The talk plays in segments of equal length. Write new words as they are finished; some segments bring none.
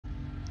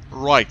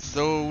Right,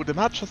 so the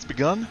match has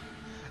begun,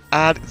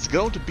 and it's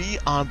going to be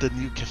on the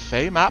new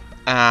cafe map,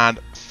 and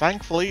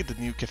thankfully the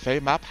new cafe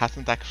map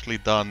hasn't actually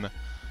done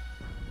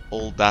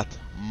all that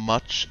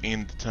much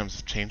in terms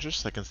of changes,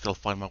 so I can still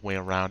find my way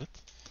around it.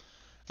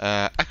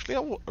 Actually, I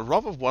would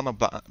rather want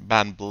to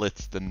ban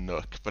Blitz than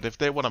Nook, but if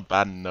they want to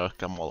ban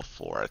Nook, I'm all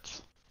for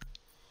it.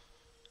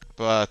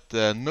 But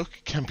Nook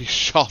can be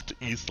shot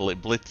easily,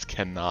 Blitz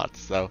cannot,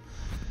 so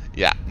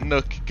yeah,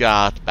 Nook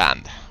got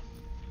banned.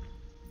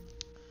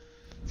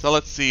 So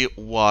let's see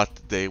what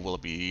they will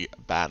be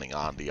banning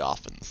on the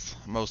offense.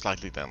 Most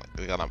likely they're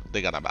gonna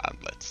ban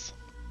Blitz.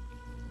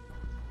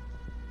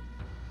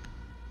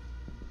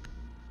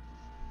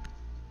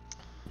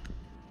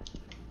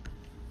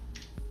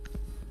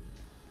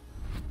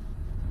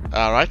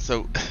 Alright,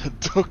 so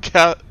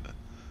Doka,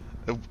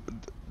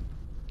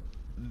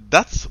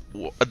 that's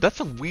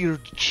a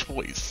weird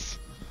choice.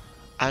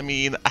 I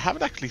mean, I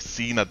haven't actually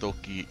seen a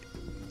Doki.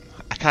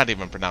 I can't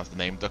even pronounce the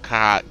name.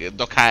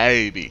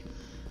 Dokaebi.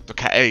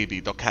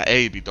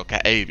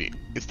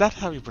 Is that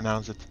how you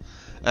pronounce it?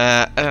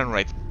 At any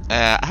rate,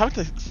 I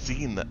haven't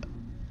seen.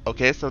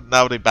 Okay, so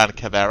now they ban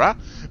Caveira,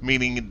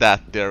 meaning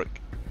that their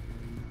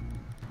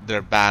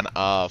ban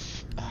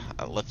of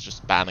let's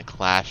just ban a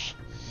Clash.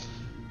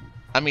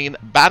 I mean,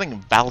 banning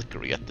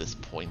Valkyrie at this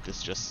point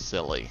is just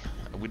silly.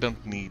 We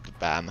don't need to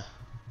ban.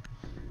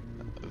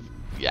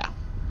 Yeah.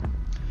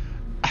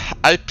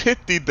 I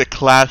pity the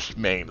Clash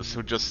mains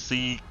who just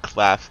see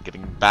Clash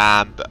getting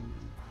banned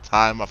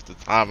time after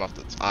time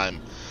after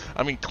time.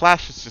 I mean,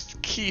 Clash is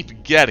just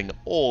keep getting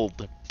all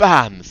the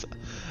bans.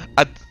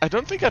 I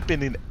don't think I've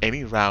been in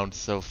any round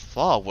so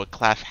far where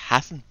Clash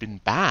hasn't been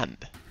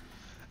banned.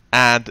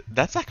 And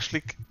that's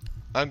actually...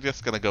 I'm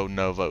just gonna go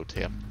no vote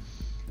here.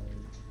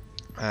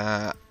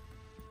 To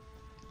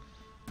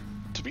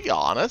be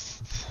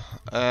honest,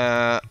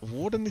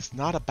 Warden is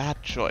not a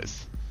bad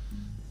choice.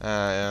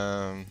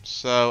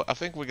 So I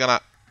think we're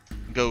gonna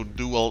go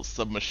dual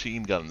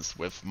submachine guns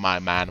with my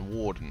man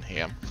Warden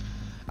here.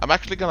 I'm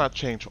actually gonna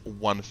change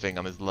one thing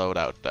on his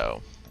loadout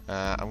though.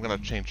 I'm gonna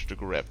change the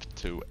grip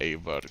to a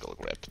vertical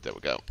grip. There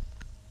we go.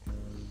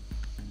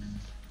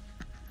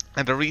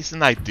 And the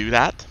reason I do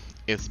that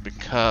is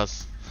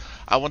because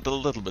I want a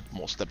little bit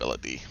more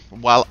stability.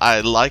 While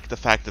I like the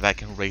fact that I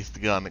can raise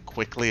the gun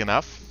quickly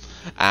enough,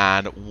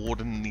 and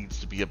Warden needs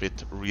to be a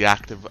bit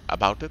reactive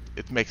about it,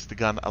 it makes the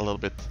gun a little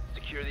bit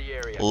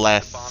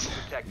less...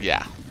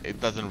 Yeah, it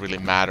doesn't really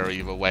matter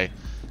either way.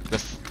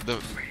 This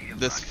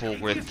full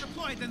grip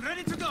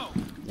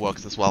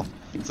works as well.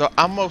 So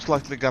I'm most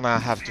likely gonna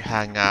have to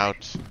hang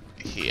out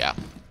here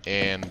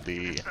in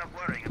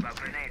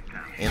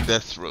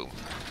this room.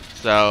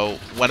 So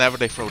whenever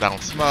they throw down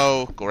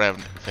smoke or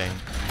anything,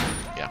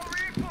 yeah.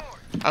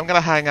 I'm gonna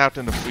hang out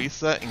in the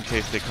freezer in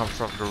case they come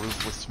from the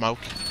roof with smoke.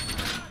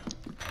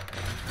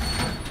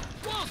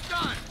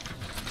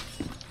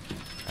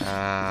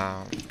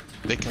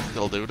 They can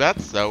still do that,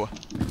 so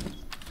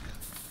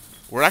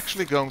we're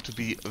actually going to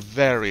be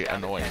very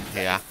annoying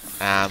here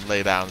and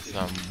lay down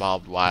some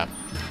barbed wire.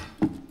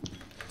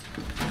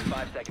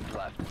 5 seconds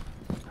left.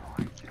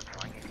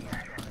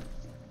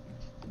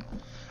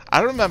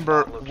 I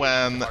remember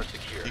when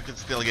you could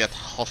still get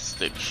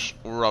hostage,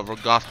 or rather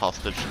got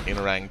hostage in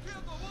ranked,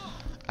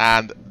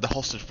 and the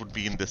hostage would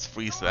be in this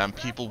freezer, and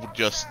people would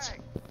just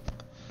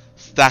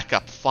stack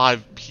up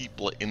 5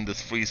 people in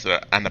this freezer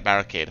and a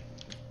barricade.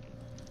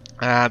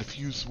 And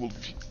Fuse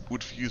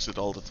would fuse it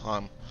all the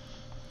time.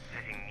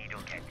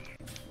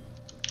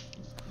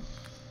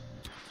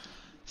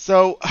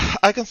 So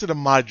I consider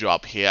my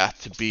job here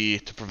to be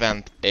to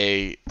prevent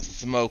a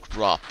smoke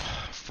drop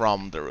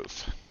from the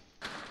roof.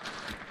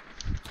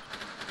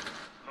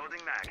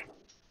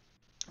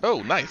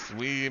 Oh, nice!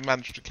 We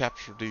managed to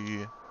capture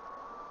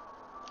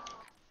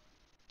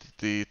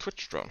the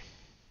Twitch drone.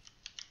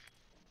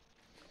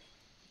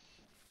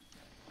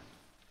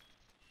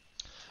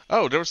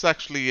 Oh, there's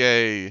actually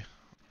a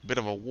bit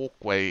of a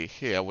walkway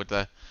here with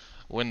a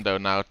window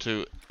now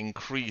to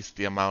increase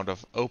the amount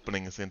of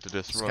openings into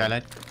this room.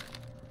 Skylight.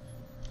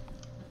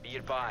 Be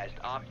advised,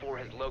 Op 4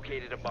 has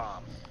located a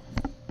bomb.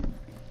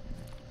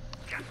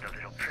 Just a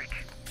little trick.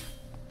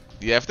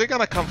 Yeah, if they're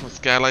gonna come from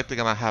Skylight, they're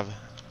gonna have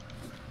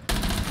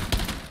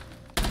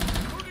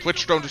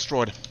Twitch drone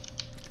destroyed.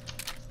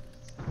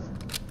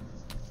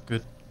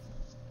 Good.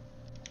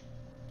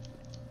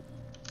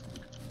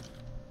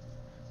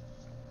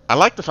 I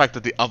like the fact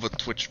that the other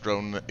Twitch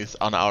drone is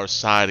on our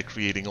side,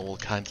 creating all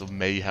kinds of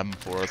mayhem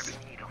for us.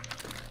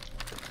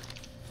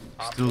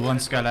 Still one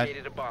Skylight.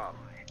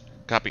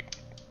 Copy.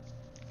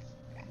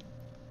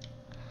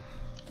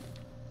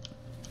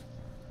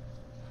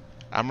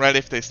 I'm ready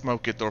if they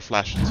smoke it or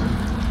flash it.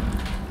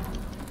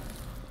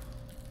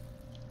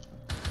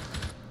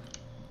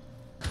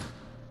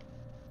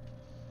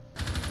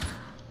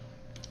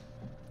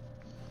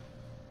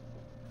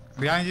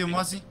 Behind you,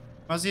 Mozzie.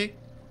 Mozzie?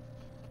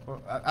 Or,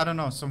 I don't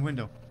know, some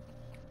window.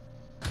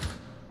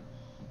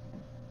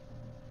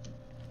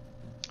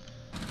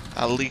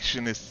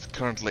 Lesion is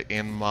currently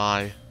in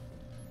my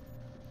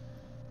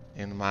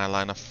in my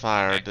line of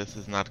fire. This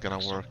is not gonna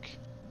work.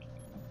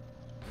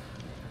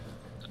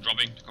 They're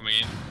dropping, coming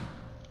in.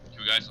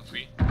 You guys are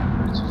free.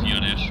 Sophia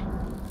and Ash.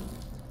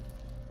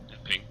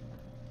 And ping.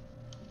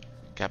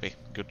 Copy.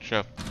 Good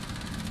show.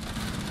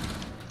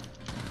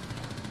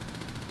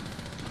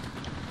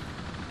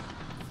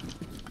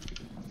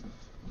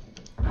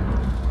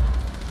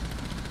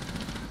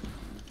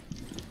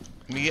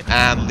 Me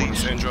and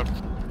Leash. Injured.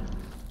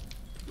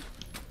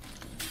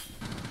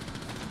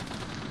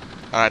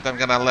 Alright, I'm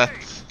gonna let...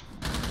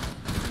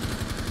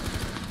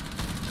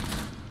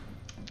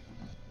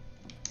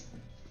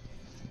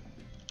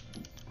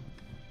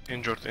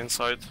 Injured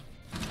inside.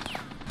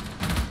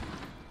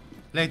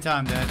 Late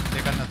time, Dad.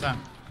 They got no time.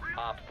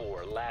 Op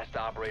 4, last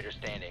operator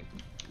standing.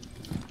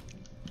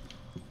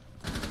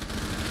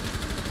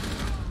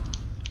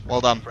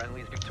 Well done.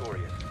 Friendly's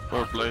victorious.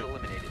 Well played.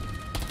 Eliminated.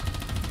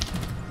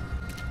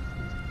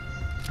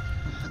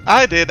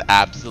 I did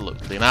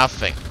absolutely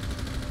nothing.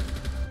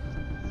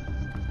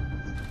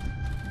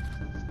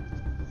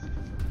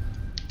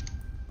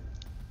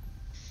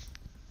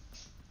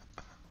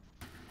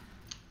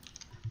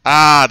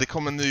 Ah, det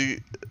kom en ny...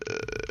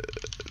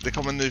 det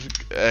kom en ny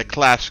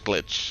clash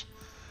glitch.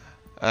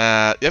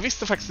 Jag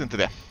visste faktiskt inte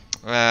det.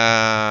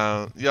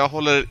 Jag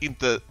håller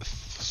inte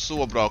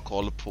så bra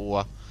koll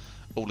på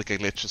olika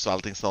glitches och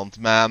allting sånt.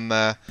 Men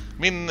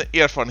min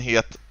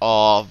erfarenhet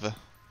av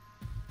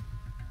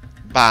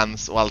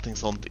bans och allting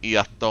sånt är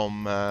att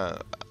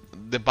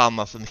det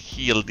bannas en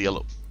hel del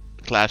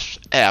clash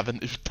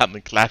även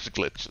utan clash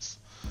glitches.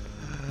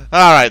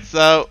 Alright,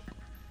 so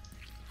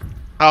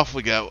off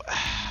we go.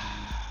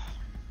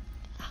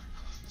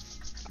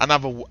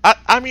 Another.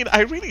 I mean,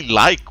 I really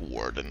like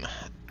Warden.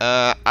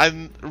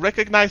 I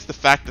recognize the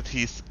fact that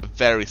he's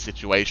very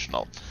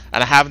situational,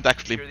 and I haven't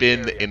actually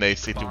been in a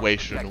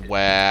situation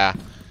where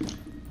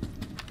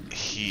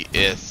he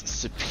is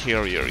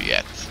superior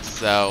yet.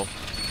 So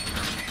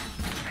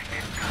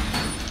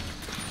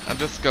I'm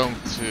just going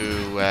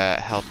to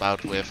help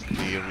out with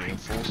the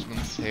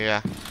reinforcements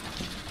here,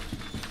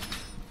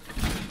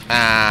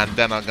 and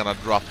then I'm gonna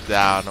drop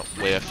down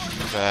with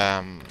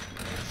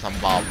some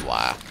barbed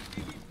wire.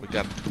 We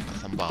got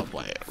some barbed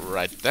wire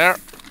right there.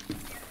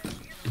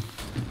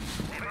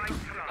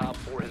 Op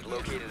 4 has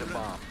located a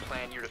bomb.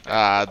 Plan your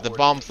defense. The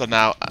bombs are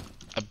now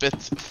a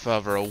bit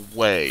further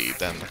away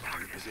than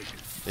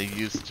they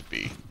used to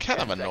be. Kind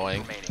of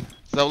annoying.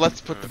 So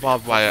let's put the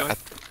barbed wire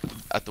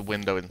at the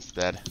window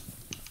instead.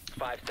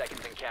 5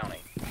 seconds and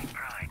counting.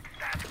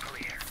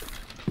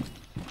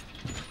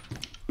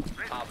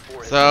 Op 4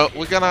 has So located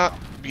we're a gonna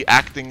bomb. be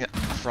acting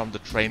from the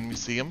train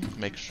museum.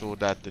 Make sure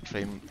that the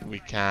train we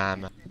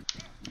can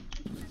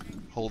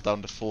hold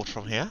down the fort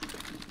from here.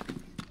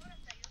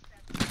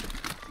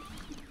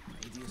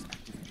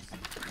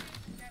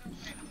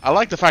 I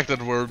like the fact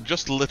that we're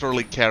just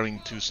literally carrying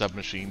 2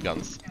 submachine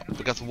guns,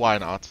 because why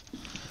not?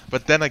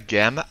 But then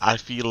again, I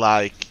feel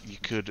like you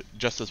could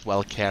just as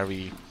well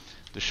carry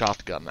the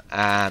shotgun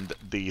and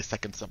the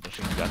second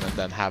submachine gun and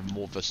then have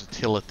more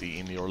versatility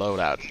in your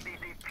loadout.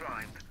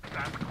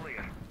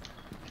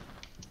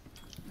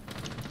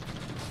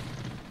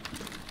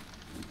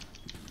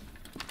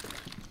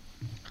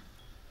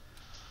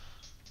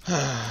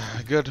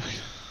 Good.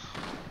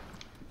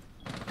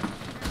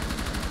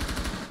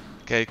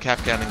 Okay,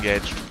 Capcan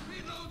engaged.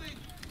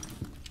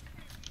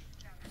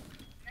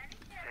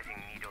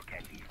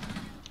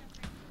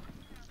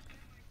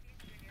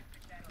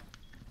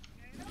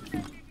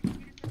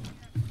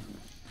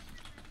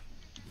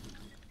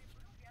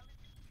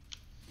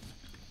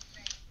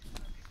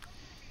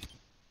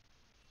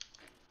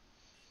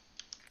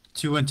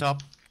 Two on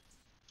top.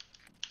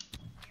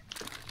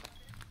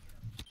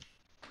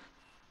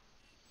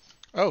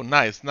 Oh,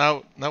 nice.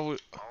 Now we...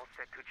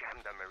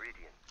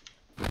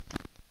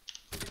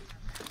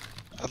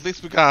 At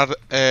least we got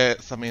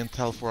some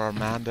intel for our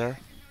man there.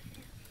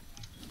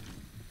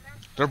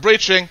 They're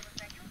breaching!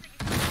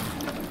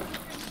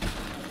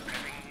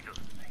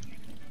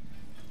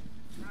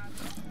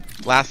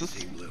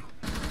 Glasses.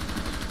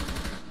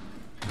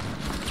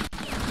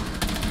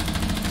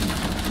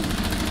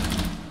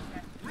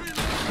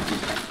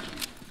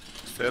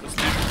 Stairs.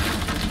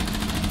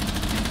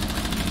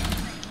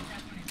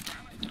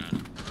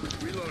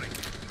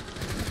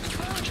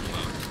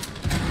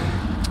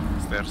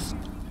 Stairs.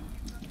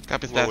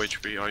 Copy Low that.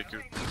 HP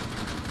IQ.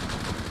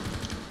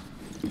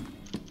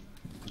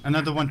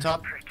 Another one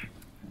top.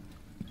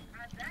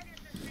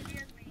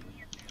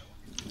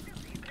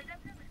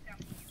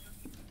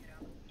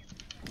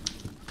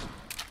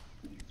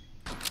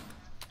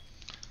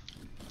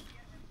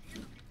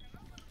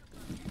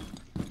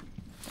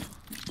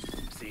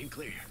 Seeing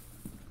clear.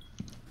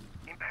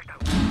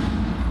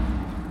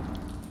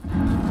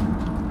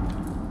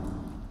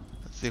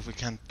 Let's see if we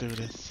can do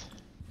this.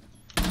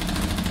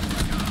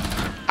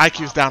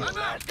 IQ's down.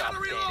 Last stop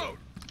standing.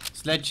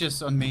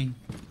 Sledges on me.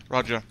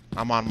 Roger,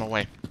 I'm on my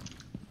way.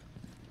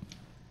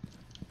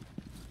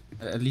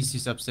 At least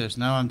he's upstairs.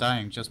 Now I'm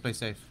dying. Just play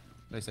safe.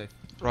 Play safe.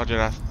 Roger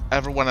that.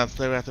 Everyone else,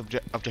 stay at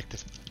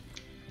objective.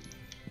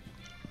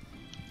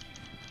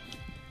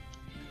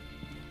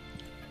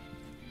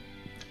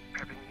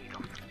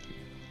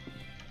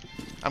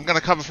 I'm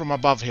gonna cover from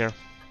above here.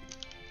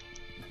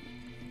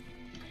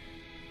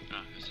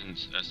 Ah,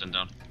 I sent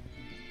down.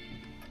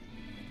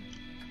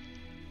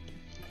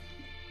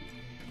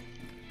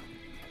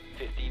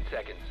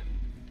 Seconds.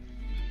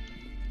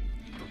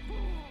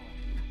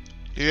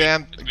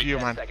 Yeah, you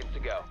 10 man. seconds to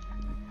go.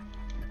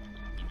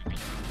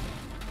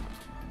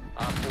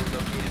 Op 4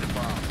 located a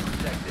bomb.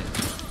 Protect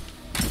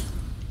it.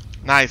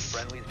 Nice.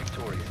 Friendly's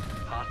victorious.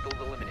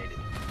 Hostiles eliminated.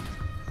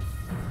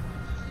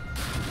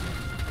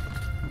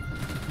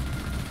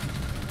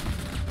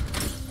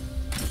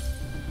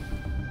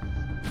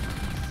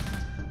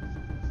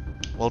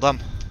 Well done.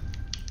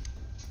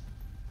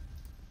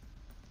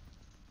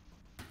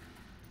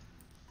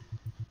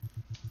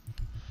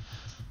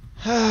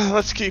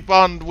 Let's keep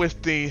on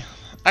with the...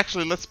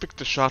 Actually, let's pick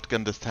the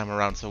shotgun this time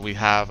around so we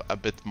have a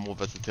bit more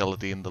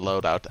versatility in the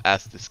loadout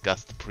as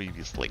discussed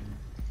previously.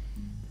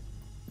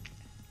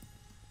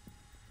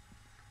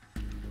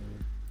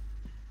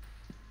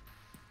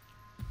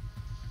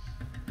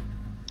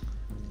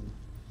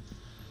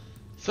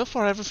 So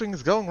far everything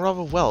is going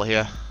rather well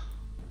here.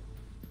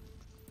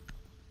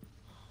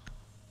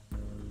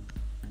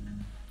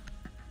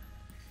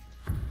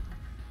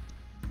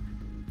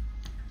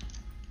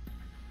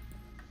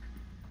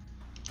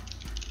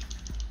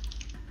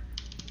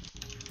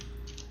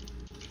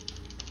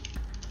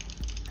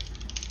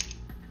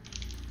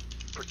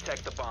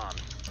 Protect the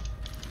bombs.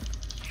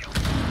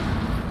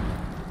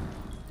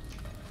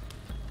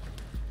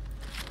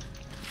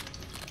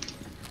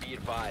 Be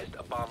advised,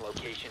 a bomb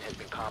location has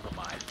been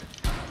compromised.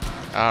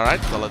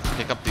 Alright, so let's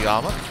pick up the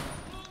armor.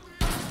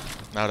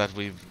 Now that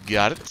we've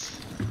got it.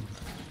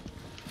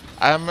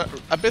 I'm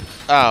a bit...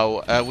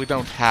 Oh, we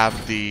don't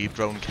have the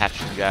drone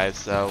catching, guys,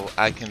 so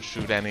I can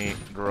shoot any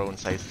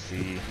drones I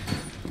see.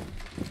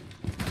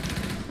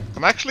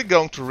 I'm actually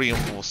going to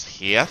reinforce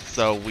here,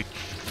 so we...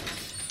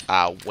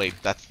 wait,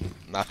 that's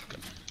not good.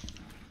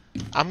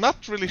 I'm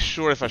not really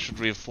sure if I should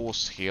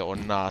reinforce here or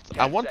not.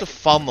 I want to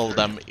funnel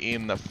them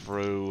in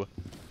through...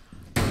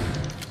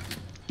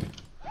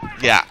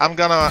 Yeah, I'm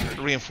gonna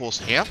reinforce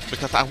here,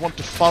 because I want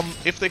to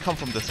if they come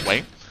from this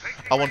way,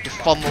 I want to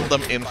funnel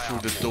them in through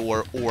the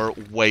door or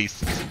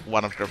waste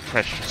one of their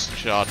precious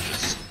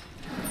charges.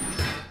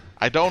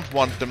 I don't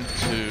want them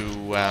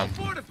to...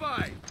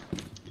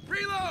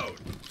 Reload!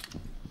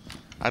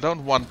 I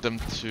don't want them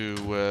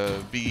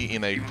to be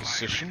in a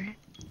position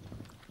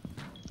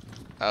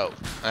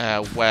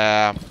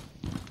where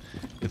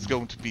it's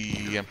going to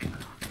be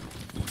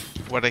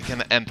where they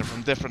can enter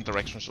from different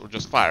directions or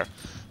just fire.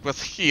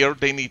 Because here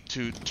they need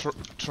to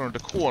turn the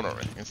corner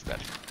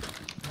instead.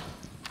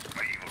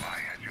 My evil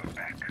eye has your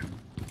back.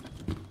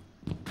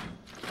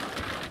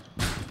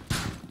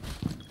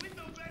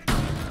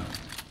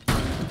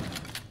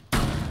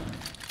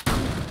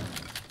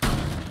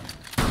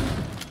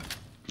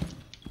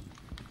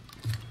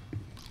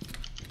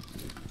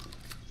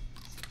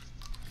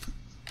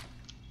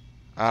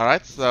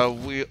 Alright, so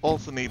we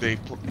also need a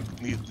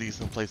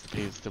decent place to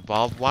place the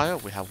barbed wire.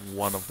 We have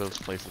one of those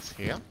places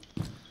here.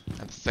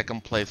 And the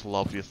second place will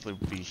obviously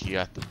be here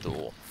at the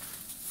door.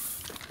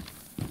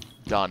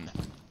 Done.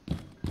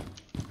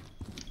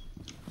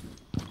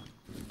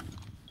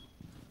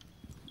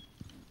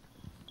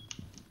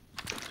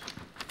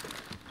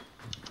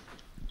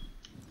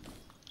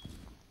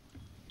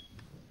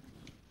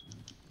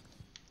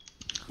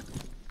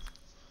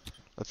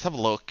 Let's have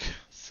a look,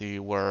 see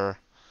where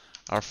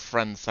our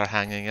friends are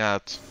hanging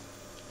out.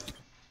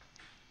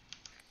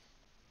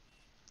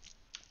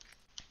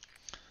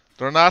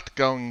 They're not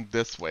going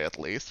this way at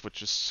least,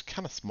 which is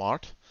kind of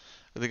smart.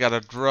 They got a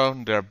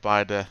drone there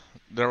by the...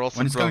 They're also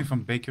When it's coming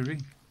from bakery.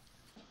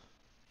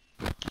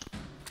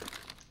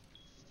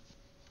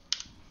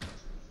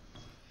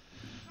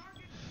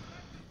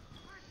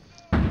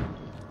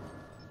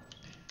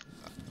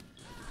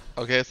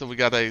 Okay, so we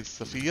got a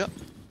Sophia.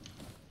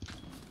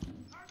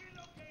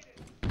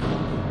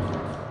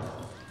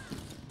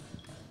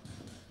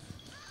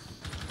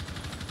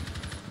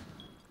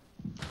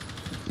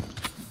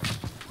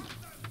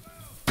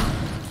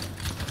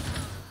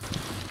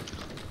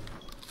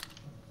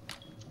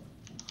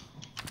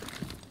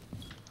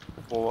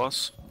 På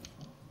oss.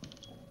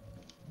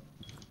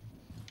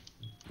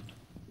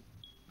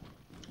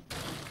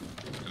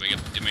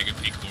 They make a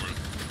peek for it.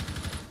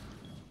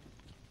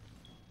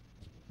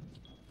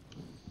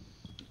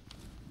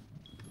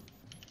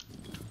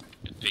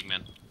 Big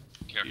man.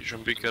 You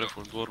should be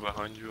careful, door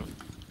behind you.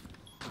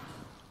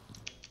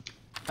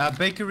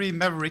 Bakery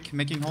Maverick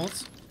making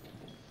holes.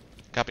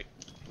 Copy.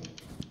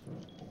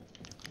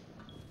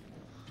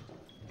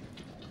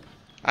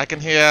 I can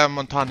hear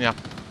Montagna.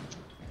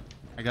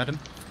 I got him.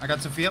 I got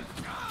Sophia.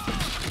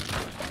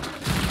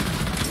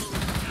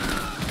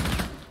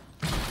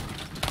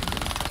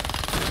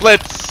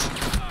 Blitz!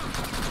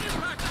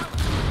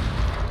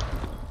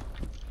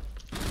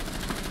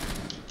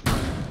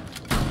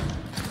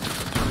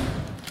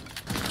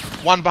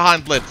 One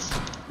behind Blitz.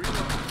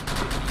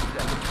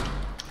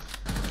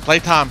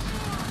 Playtime.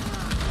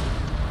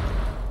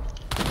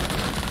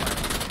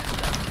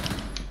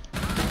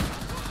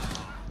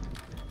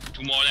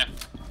 Two more there.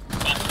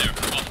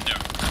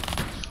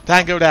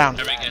 Tango down.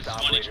 Every Last gets 1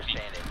 operator HP.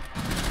 standing.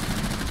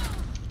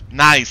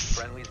 Nice.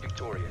 Friendly's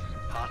victorious.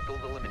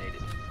 Hostiles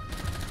eliminated.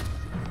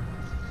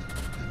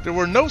 There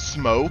were no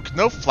smoke,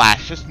 no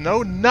flashes,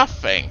 no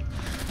nothing.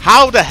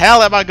 How the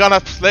hell am I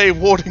gonna play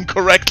Warden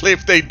correctly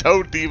if they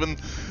don't even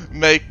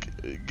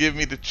give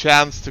me the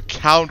chance to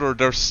counter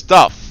their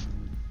stuff?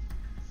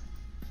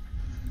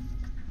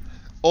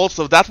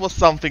 Also, that was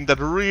something that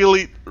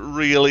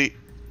really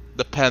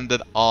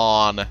depended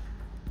on.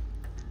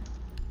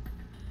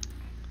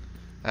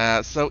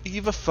 So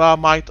either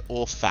Thermite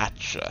or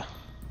Thatcher.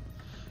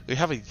 We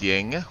have a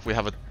Ying, we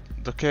have a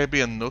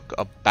Dokkaebi and Nook,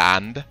 a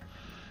Band.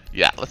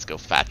 Yeah, let's go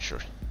Thatcher.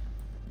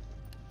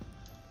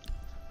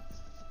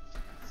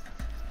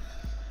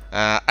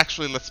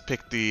 Actually, let's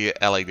pick the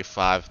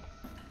L85.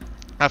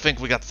 I think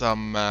we got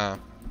some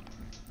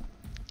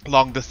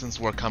long distance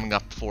work coming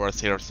up for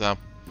us here, so.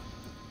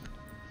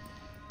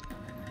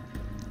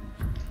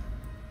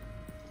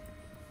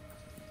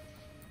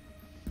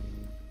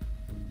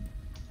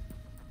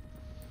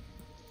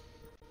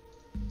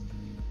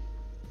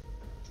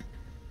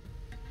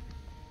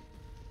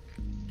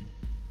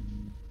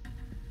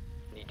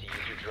 Need to use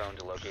your drone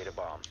to locate a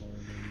bomb.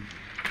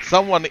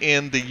 Someone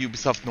in the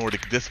Ubisoft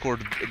Nordic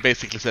Discord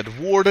basically said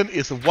Warden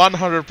is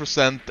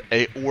 100%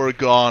 a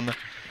Oregon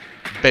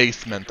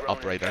basement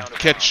operator.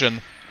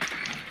 Kitchen.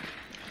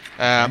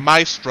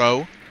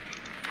 Maestro.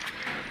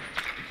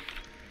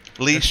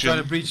 Let's try to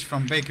Legion. breach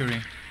from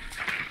bakery.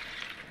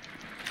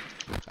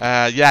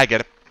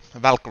 Jäger.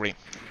 Valkyrie.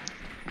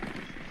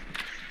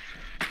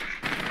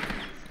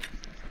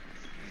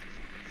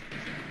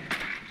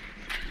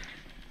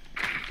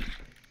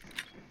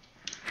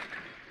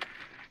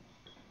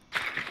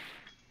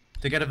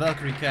 To get a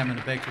Valkyrie cam in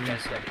the bakery 10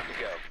 inside. seconds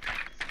to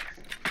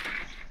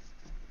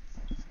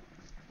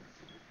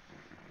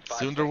go.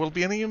 Soon there will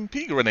be an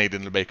EMP grenade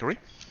in the bakery.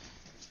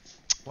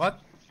 What?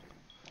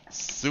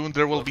 Soon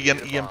there will be an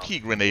Locate a bomb.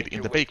 EMP grenade Make in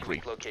your the way to bakery.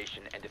 its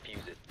location and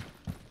defuse it.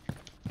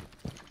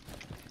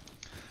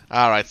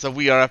 Alright, so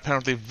we are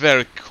apparently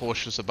very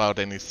cautious about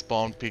any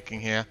spawn picking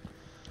here.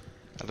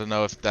 I don't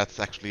know if that's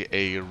actually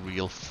a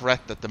real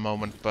threat at the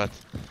moment, but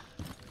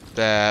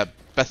the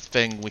best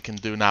thing we can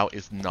do now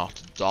is not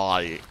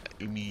die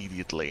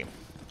immediately.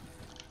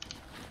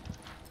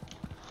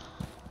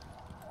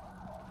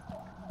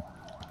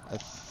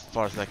 As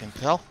far as I can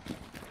tell.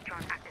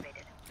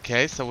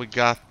 Okay, so we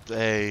got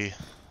a...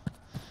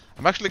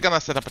 I'm actually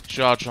gonna set up a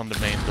charge on the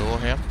main door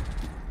here.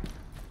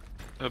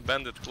 A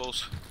bandit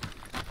close.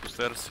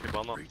 Stairs,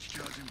 Hibana. Breach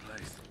charge in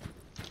place.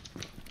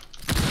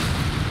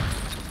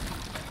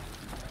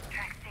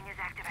 Tracking is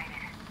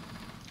activated.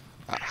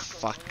 Ah,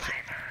 fuck.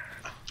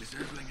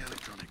 Disabling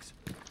electronics.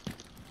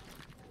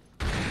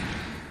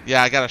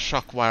 Yeah, I got a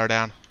shock wire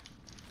down.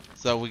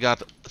 So we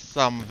got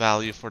some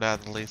value for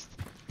that at least.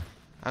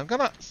 I'm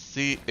gonna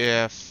see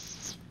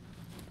if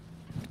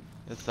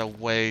there's a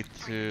way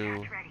to...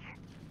 Charge ready.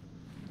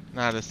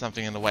 Nah, there's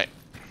something in the way.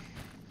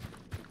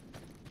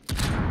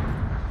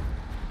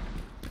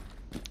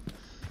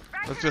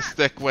 Let's just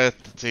stick with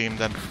the team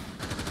then.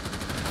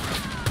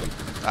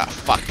 Ah,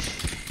 fuck.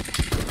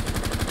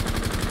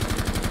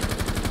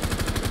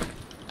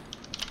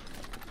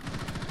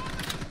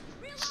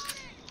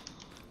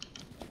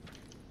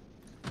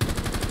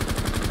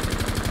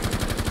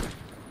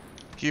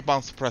 Keep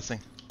on suppressing.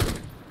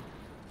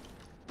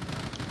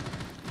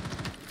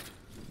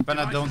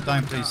 Bennett, don't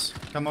time, please.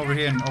 Come over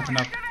here and open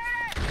up.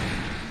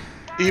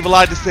 Evil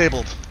Eye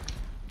disabled.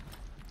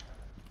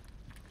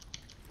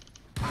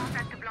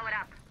 Set to blow it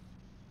up.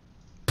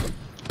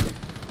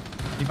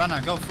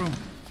 Ivana, go through.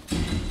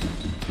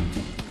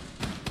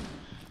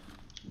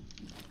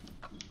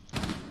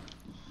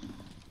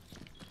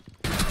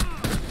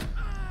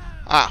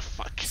 Ah,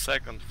 fuck.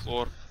 Second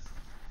floor.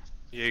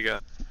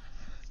 Jäger.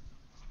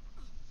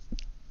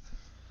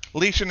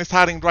 Legion is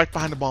hiding right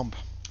behind the bomb.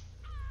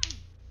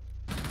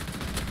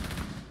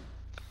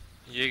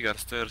 Jäger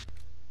stairs.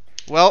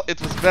 Well,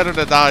 it was better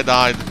that I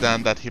died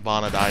than that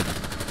Hibana died.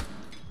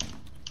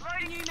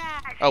 Loading you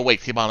mag. Oh wait,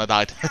 Hibana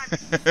died.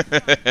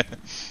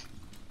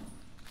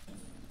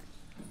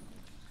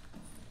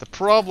 The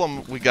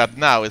problem we got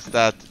now is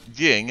that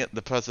Ying,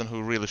 the person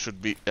who really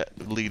should be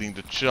leading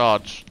the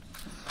charge,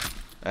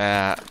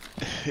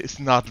 is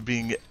not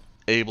being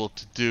able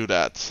to do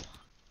that.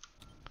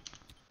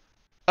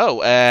 Oh,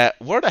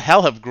 where the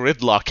hell have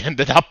Gridlock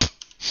ended up?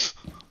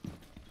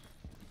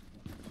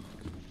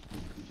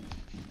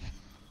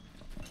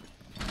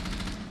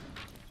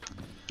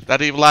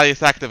 That evil eye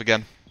is active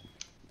again.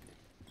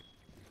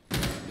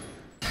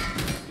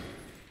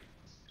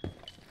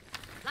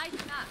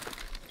 Lighten up.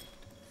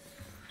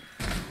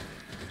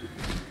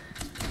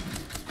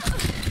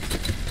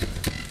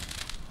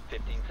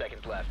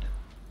 Seconds left.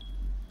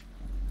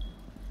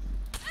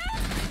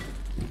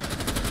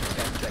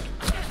 10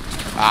 seconds left.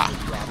 Ah,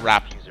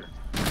 crap. Diffuser.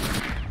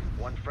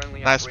 One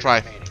friendly Nice operator try.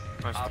 remaining.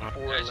 Nice Op try.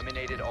 4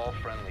 eliminated all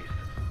friendlies.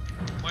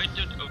 Why don't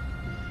you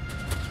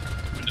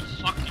open the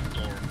fucking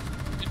door?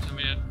 It's a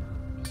minute.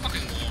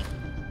 Fucking wall.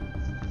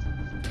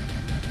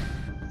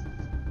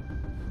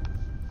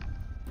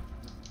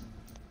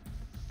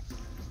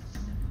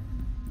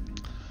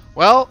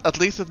 Well, at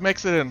least it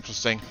makes it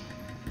interesting.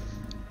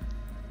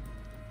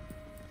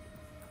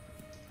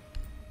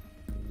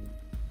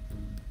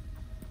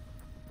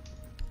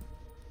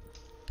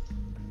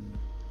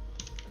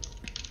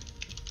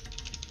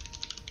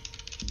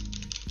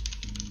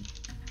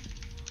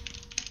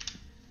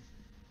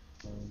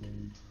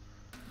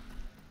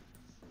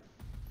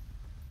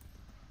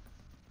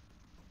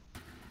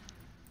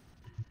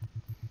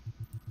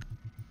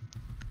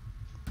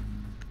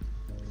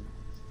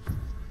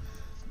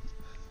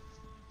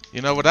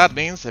 You know what that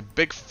means? A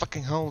big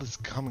fucking hole is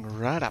coming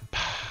right up.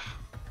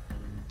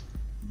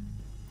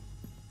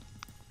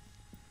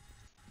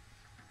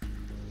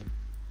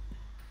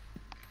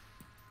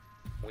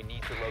 We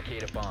need to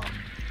locate a bomb.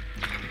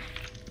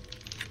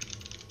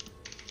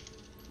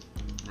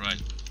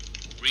 Right.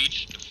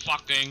 Reach the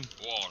fucking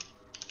wall.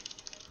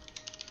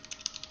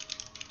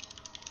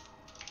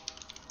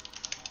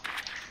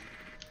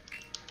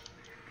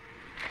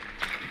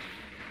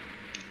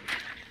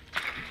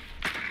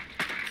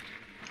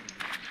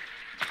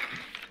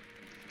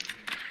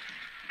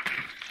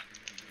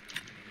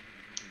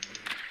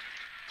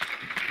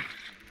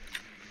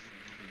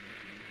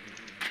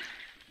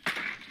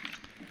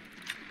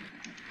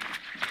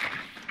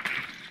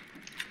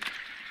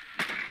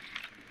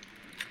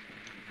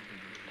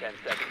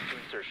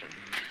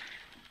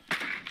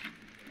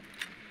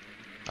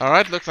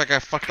 Alright, looks like I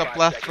fucked up 5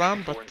 last seconds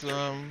round, before but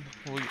insertion.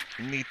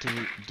 we need to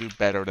do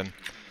better then.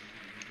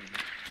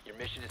 Your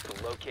mission is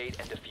to locate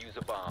and defuse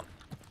a bomb.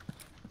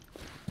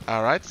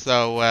 Alright,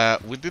 so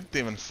we didn't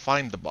even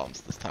find the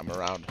bombs this time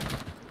around.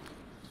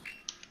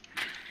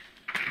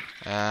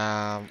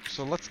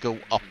 So let's go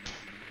up.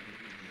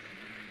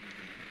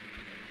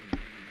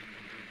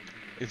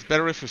 It's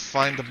better if we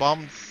find the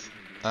bombs,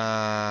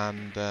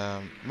 and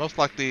most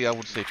likely I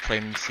would say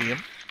training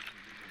museum.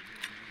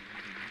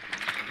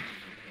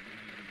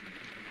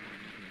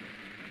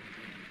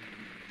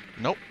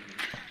 Nope.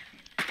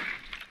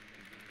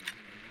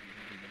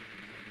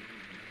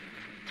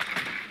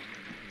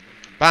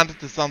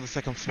 Bandit is on the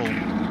second floor.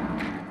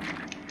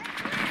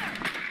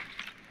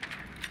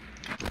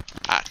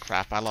 Ah,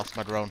 crap, I lost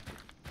my drone.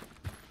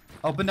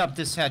 Open up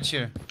this hatch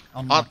here.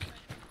 Unlock.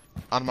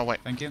 On my way.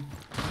 Thank you.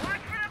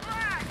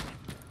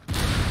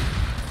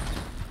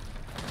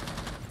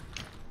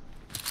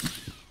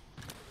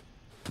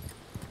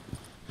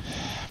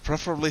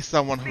 Preferably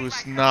someone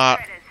who's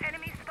not...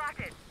 Enemy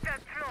spotted.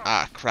 Third floor.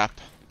 Ah, crap.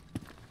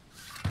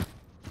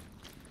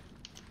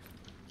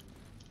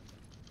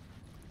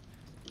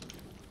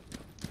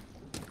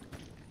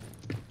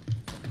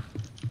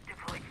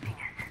 Deployed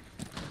stingers.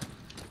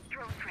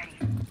 Drones ready.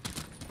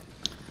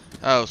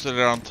 Oh, so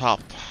they're on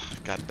top.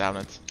 God damn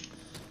it.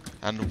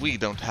 And we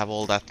don't have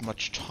all that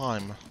much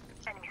time.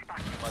 Enemy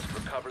spotted. You must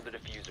recover the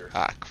diffuser.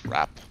 Ah,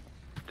 crap.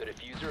 The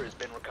diffuser has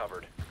been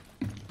recovered.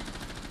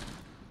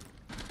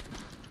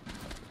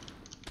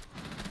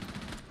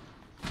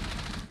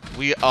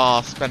 We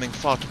are spending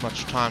far too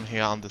much time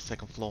here on the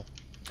second floor.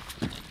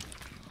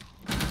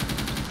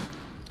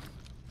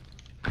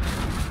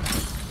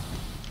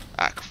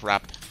 Ah,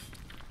 crap.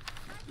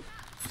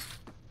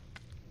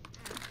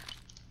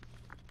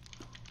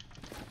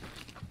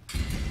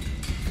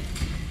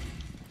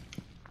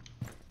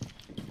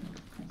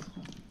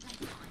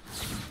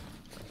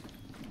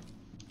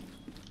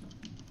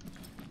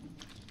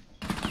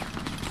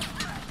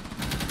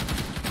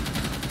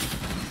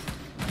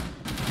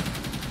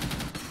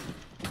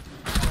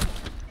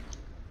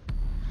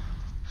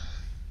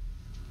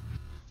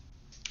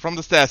 From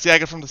the stairs,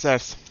 Jäger from the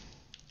stairs.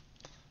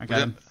 I got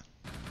him.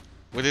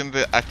 We didn't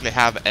actually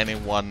have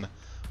anyone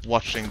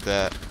watching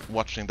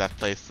that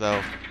place,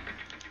 so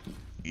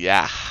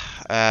yeah,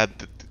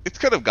 it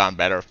could have gone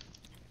better.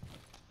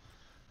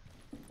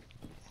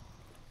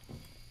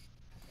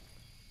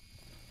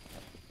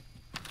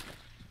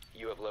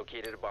 You have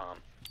located a bomb.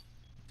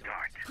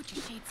 Put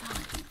your shades on.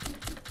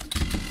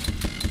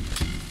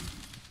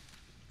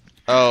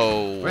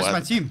 Oh, Where's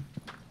my team?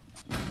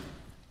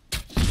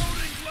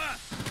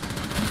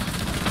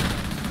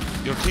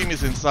 your team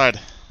is inside.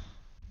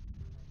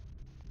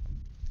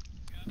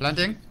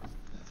 Planting.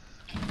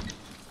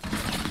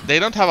 They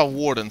don't have a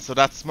warden, so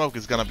that smoke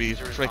is gonna be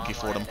Diffuser is tricky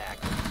for online them. and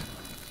active.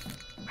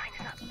 Line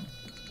it up.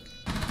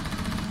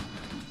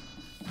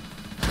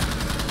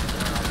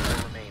 1 op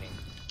 4 remaining.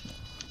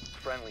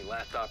 Friendly,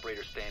 last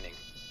operator standing.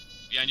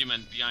 Behind you,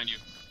 man. Behind you.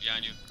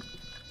 Behind you.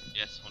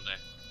 Yes, one there.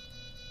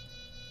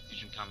 You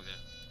should come there.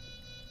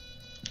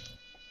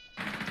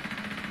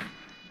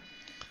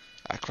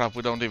 Ah, crap,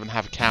 we don't even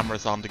have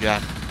cameras on the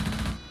gun.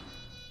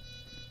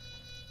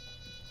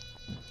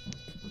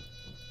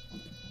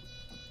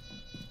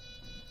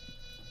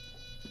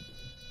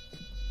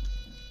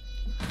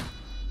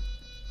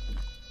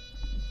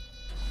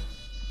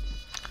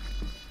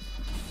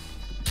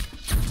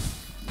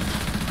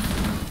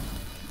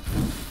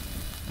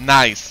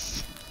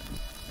 Nice.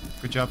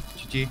 Good job.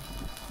 GG.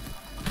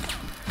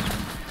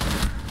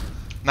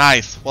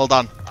 Nice. Well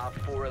done. Op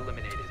 4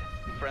 eliminated.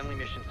 Friendly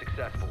mission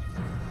successful.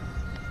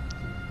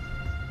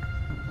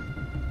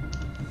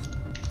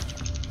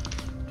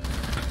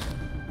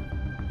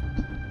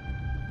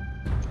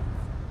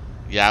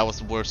 Yeah, I was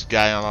the worst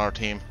guy on our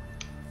team.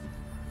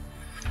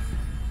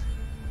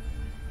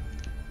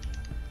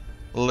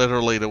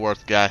 Literally the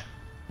worst guy.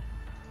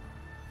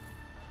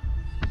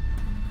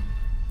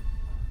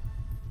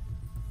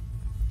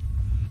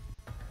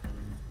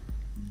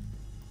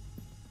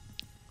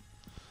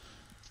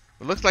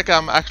 It looks like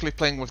I'm actually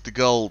playing with the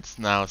golds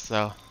now,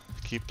 so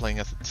keep playing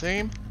as a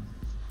team.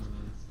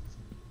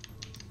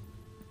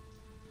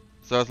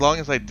 So as long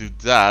as I do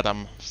that,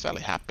 I'm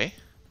fairly happy.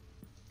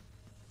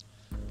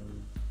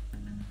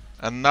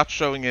 And not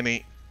showing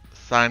any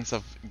signs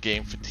of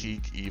game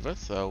fatigue either,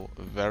 so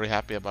very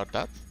happy about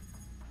that.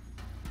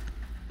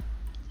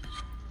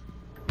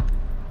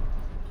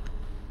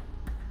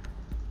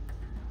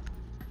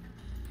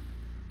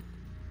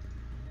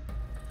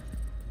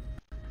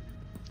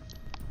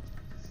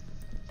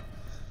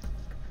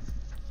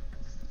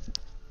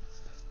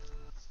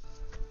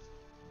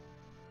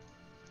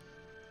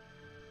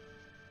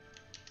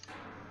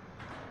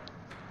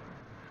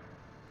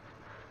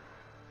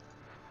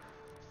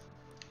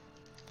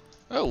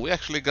 Oh, we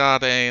actually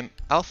got an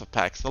alpha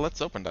pack, so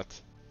let's open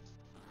that.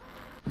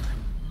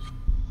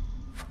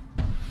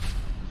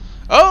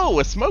 Oh,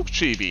 a smoke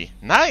chibi!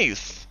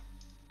 Nice!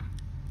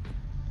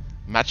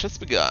 Match has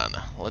begun.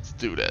 Let's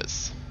do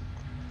this.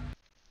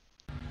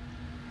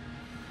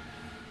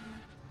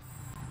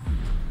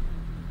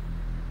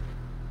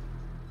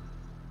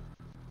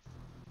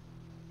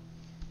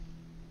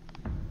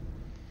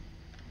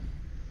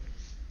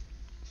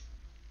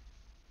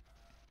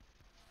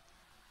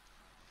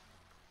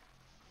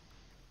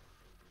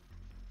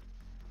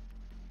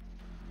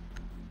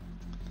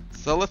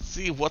 So let's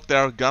see what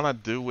they're gonna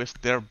do with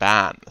their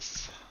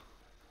bans.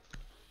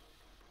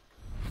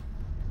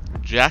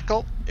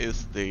 Jackal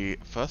is the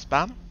first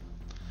ban.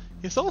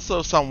 He's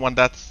also someone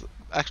that's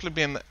actually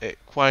been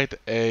quite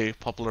a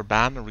popular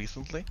ban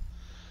recently.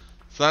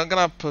 So I'm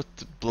gonna put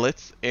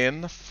Blitz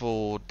in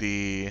for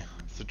the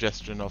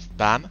suggestion of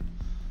ban.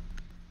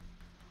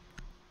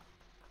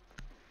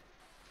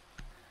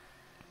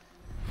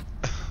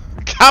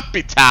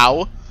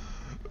 Capitao?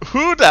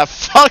 Who the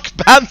fuck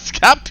bans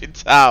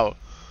Capitao?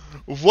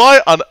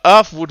 Why on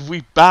earth would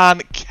we ban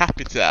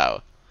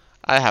Capitao?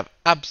 I have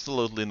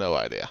absolutely no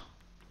idea.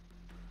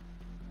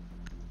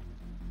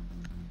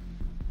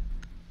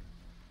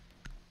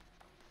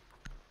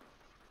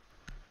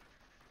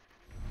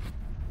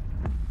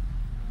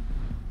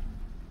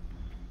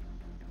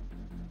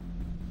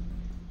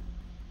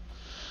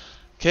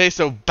 Okay,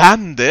 so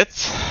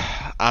Bandit,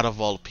 out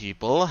of all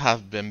people,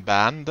 have been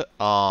banned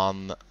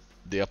on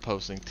the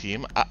opposing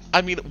team.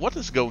 I mean, what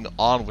is going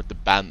on with the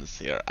bans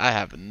here? I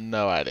have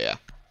no idea.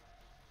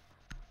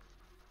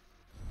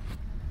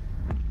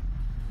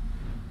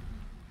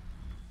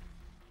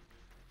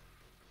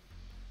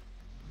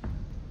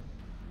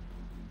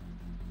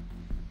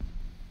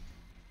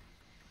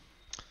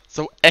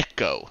 So,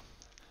 Echo.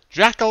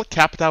 Jackal,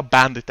 Capitao,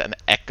 Bandit, and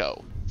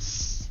Echo.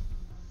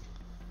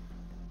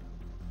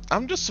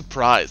 I'm just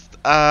surprised.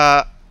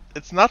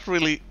 It's not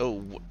really...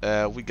 Oh,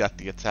 we got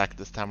the attack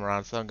this time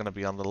around, so I'm gonna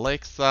be on the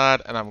lake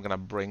side, and I'm gonna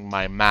bring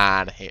my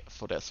man here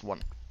for this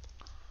one.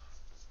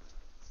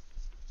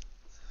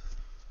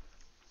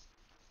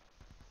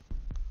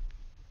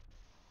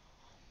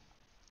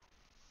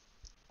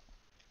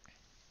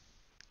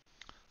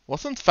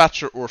 Wasn't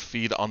Thatcher or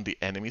Feed on the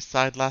enemy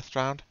side last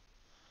round?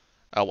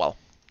 Oh well,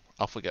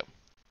 I'll forget.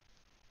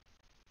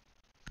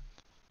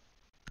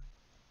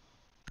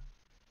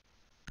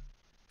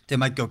 They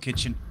might go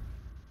kitchen.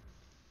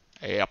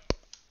 Yep.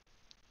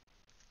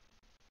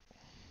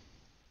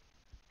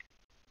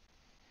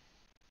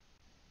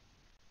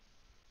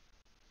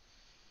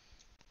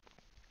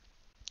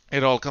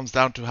 It all comes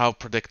down to how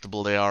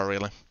predictable they are,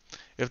 really.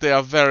 If they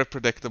are very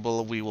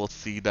predictable, we will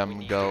see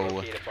them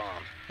go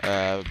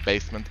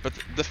basement. But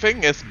the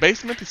thing is,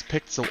 basement is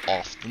picked so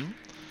often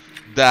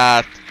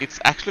that it's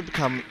actually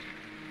become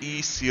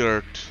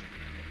easier to...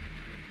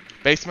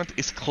 Basement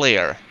is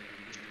clear.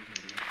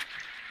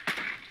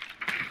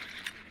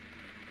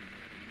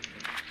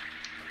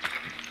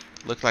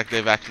 Looks like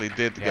they've actually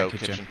did go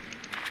kitchen.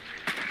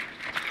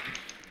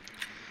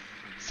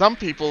 Some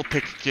people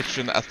pick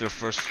kitchen as their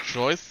first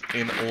choice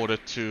in order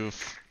to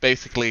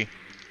basically...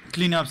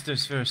 Clean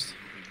upstairs first.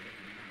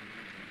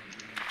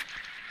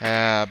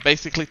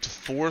 Basically to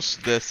force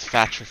this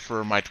Thatcher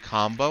Thermite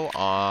combo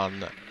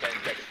on...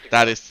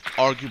 that is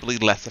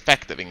arguably less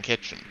effective in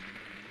kitchen.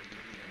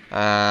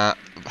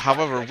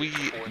 However, we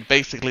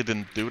basically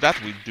didn't do that.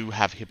 We do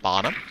have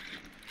Hibana.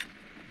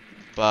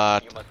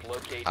 But...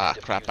 ah,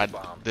 crap, I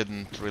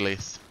didn't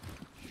release.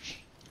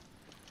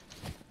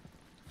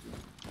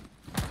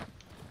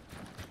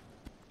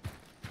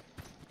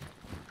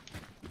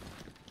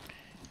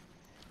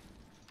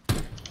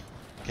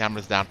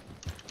 Camera's down.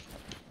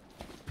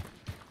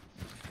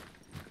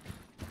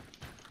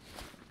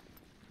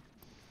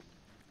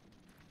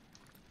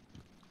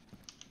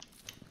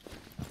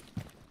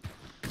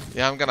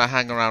 Yeah, I'm gonna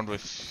hang around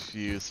with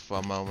Fuse for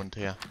a moment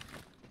here.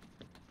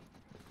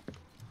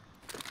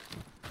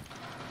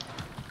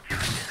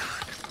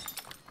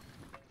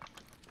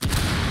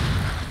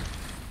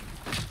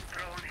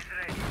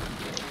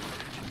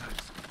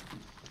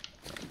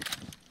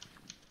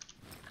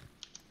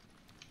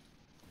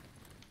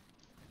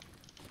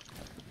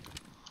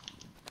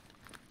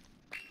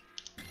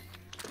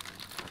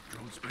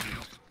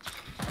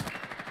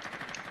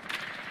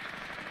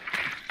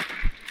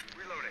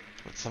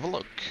 Let's have a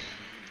look.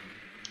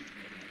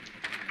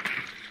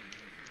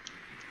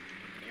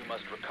 You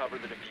must recover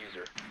the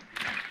diffuser.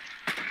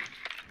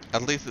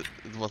 At least it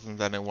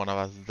wasn't any one of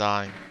us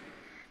dying.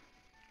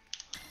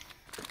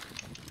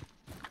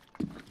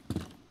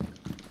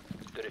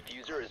 The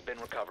diffuser has been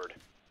recovered.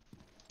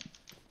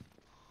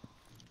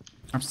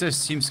 Upstairs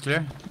seems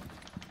clear.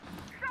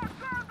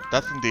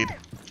 That's indeed.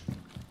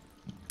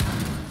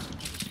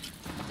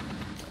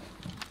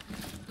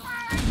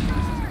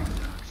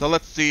 So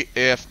let's see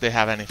if they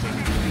have anything.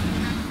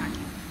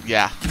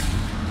 Yeah.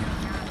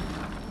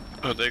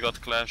 Oh, they got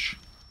clash.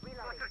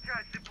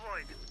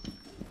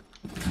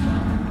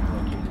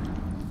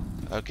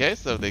 Okay,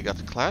 so they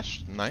got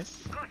clashed. Nice.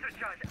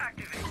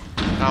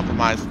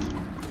 Compromised.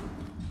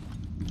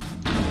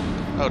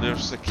 Oh,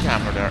 there's a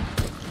camera there.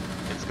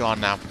 It's gone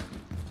now.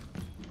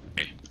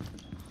 Hey.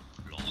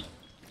 Lol.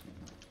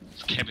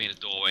 It's kept me in the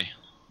doorway.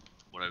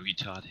 What a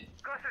retard.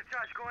 Cluster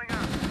charge going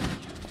up.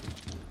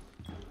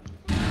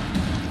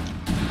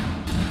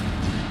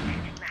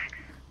 Max.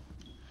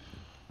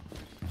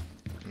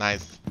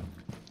 Nice.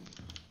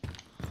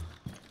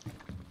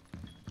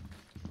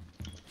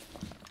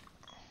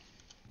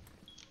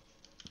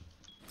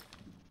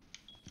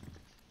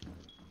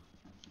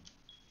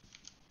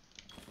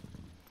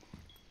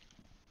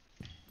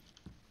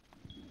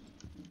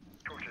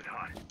 Torch is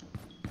hot.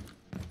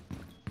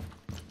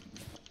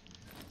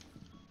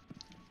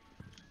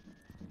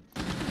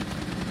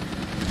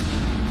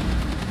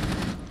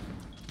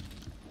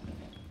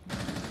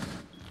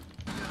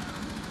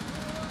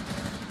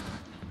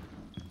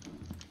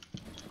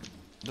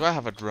 Do I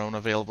have a drone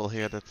available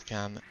here that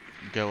can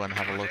go and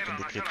have a look in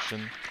the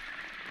kitchen?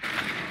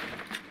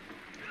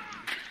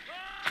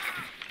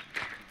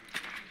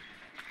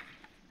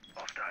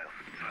 Hostiles.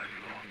 First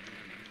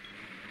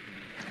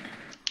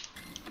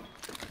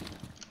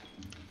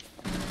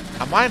floor.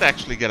 I might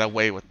actually get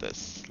away with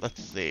this.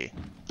 Let's see.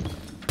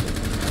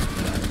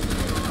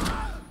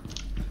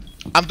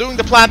 I'm doing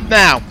the plant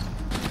now.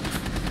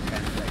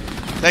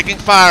 Taking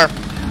fire.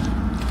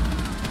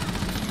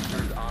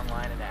 Diffuser's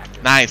online and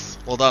active. Nice.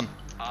 Well done.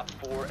 Op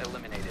 4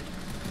 eliminated.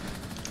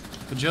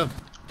 Good job.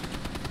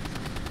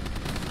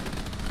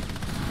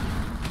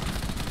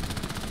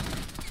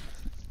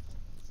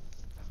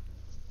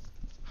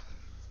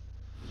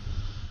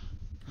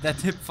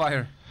 That hip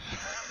fire.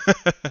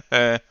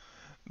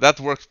 That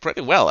worked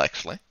pretty well,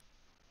 actually.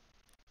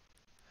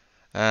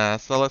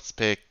 So let's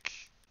pick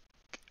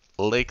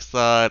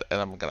Lakeside, and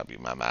I'm gonna be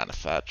my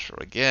manufacturer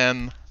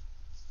again.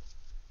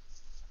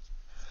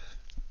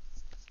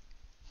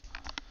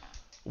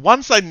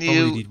 Once I Probably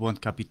knew... need one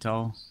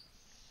capital,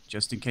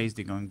 just in case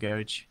they go in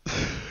garage.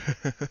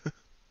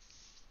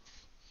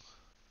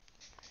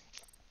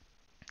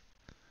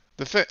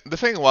 The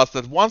thing was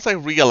that once I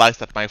realized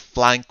that my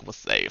flank was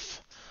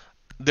safe,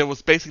 there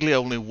was basically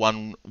only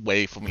one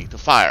way for me to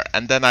fire,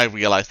 and then I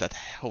realized that,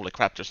 holy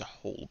crap, there's a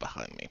hole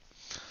behind me.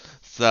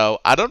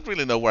 So I don't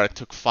really know where I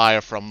took fire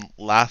from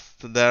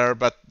last there,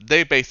 but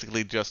they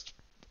basically just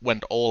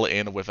went all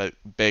in with a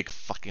big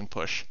fucking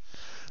push.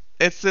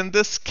 It's in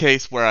this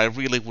case where I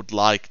really would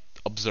like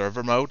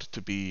observer mode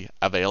to be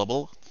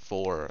available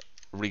for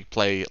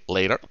replay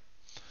later.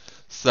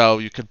 So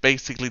you could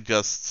basically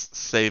just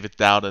save it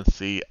down and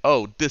see,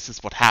 oh, this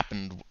is what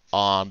happened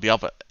on the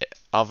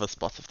other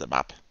spots of the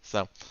map.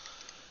 So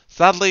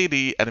sadly,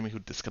 the enemy who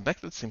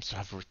disconnected seems to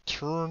have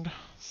returned.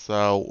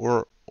 So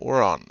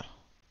we're on.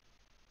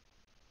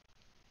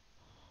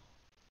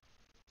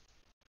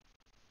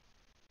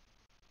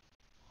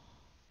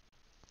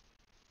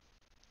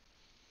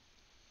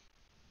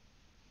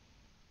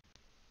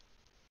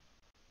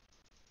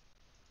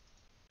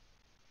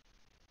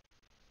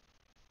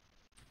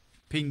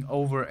 Ping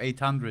over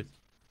 800.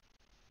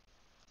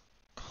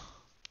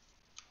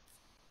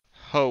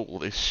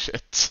 Holy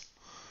shit.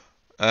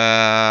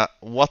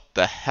 What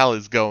the hell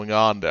is going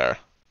on there?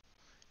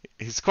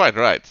 He's quite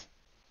right.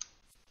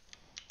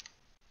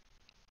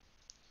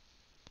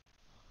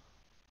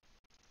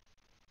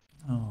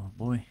 Oh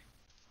boy.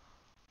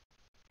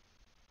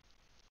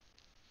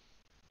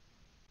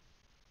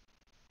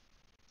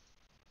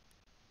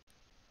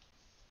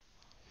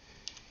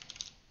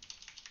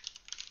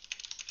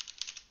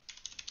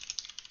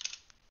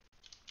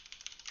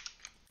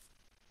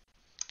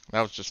 That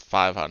was just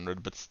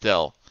 500, but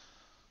still.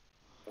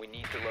 We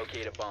need to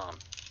locate a bomb.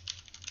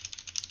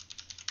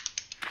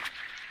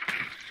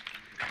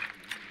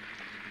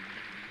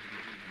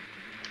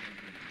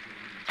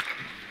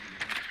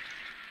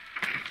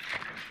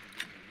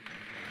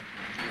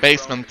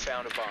 Basement. Drone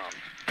found a bomb.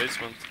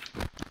 Basement.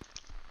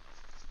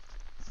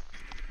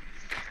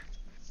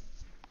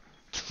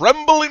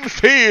 Tremble in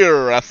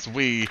fear as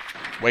we...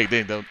 Wait,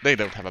 they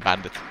don't have a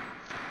bandit.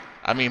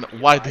 I mean,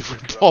 why did we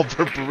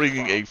bother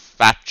bringing a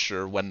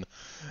Thatcher when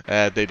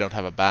they don't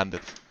have a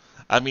bandit?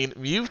 I mean,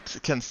 mute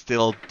can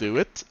still do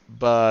it,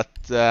 but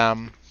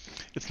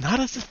it's not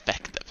as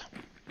effective.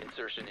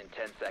 Insertion in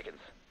 10 seconds.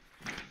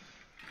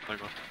 I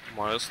got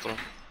Maestro.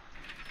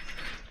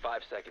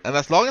 5 seconds. And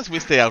as long as we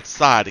stay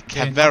outside,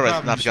 Okay, no Cavera is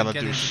problem, not you gonna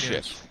should do get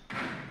shit.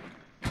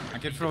 into I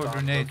can throw a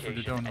grenade for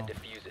the door now.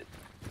 Defuse it.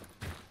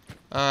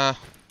 I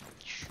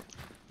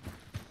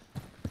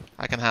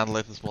can handle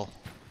it as well.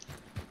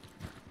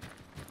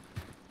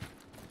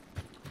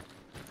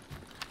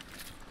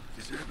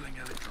 Disabling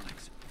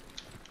electronics.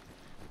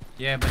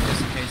 Yeah, but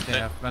just in case they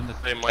have rendered.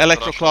 They might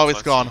Electroclaw rush is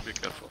outside, gone. so be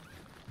careful.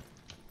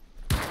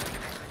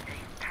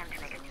 Time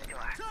to make a new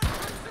door.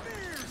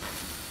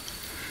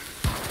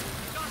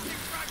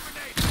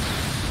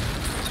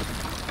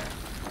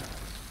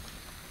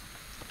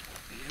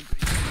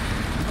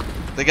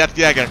 They got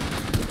Jäger.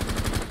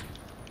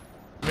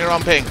 Mirror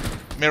on ping.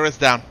 Mirror is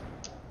down.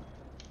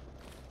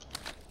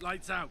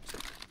 Lights out.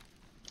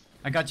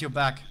 I got your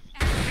back.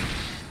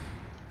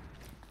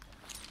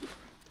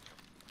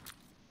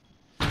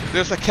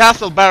 There's a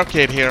castle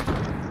barricade here.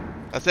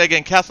 I say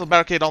again, castle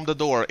barricade on the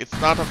door. It's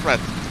not a threat.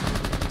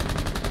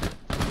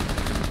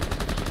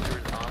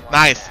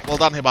 Nice. Well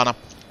done, Hibana.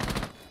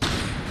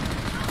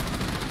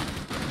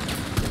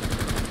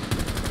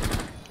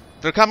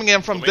 They're coming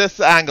in from this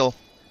angle.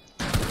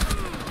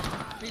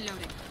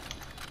 Reloading.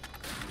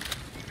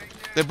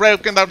 They've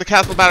broken down the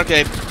castle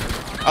barricade.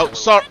 Oh,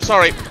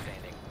 sorry.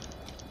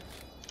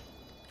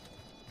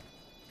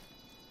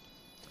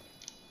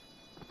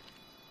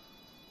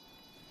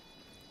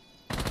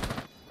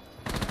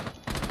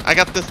 I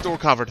got this door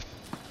covered.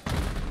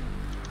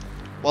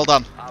 Well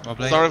done. Well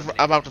played. Sorry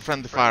about the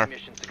friendly fire.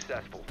 Mission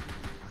successful.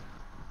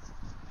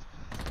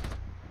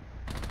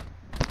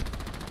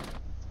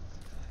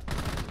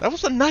 That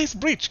was a nice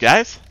breach,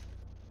 guys.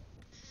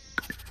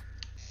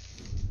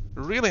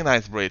 Really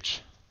nice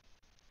breach.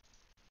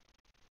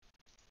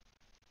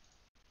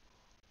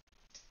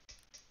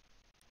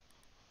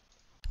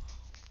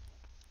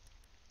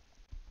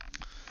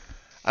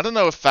 I don't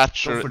know if Go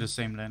Thatcher... for the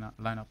same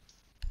lineup.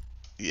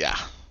 Yeah.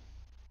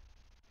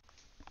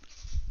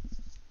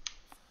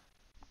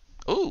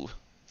 Ooh,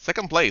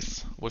 second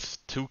place with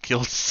 2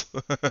 kills.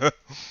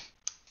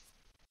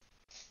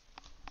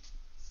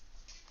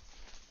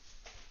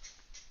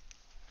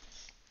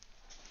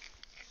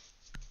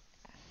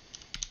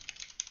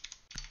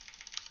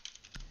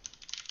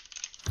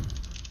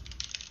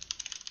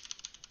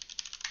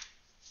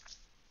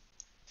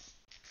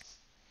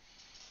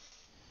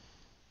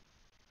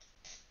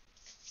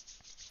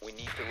 We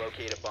need to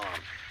locate a bomb.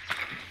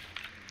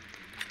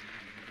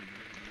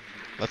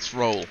 Let's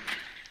roll.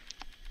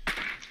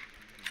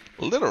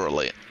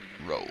 Literally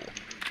roll.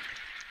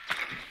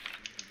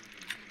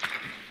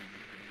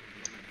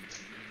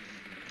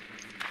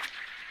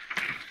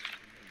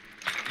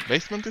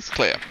 Basement is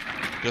clear.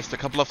 Just a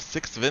couple of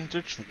 6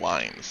 vintage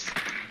wines.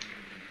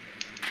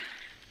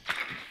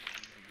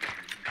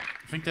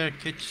 I think they're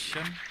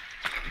kitchen.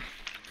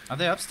 Are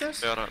they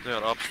upstairs? They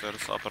are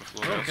upstairs, upper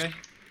floor. Oh, yes. okay.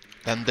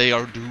 Then they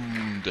are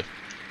doomed. Be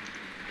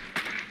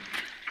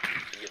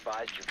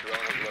advised your drone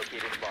has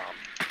located a bomb.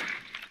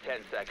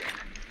 10 seconds.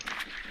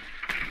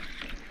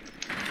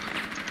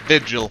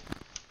 Vigil.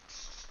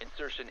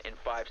 Insertion in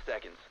 5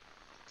 seconds.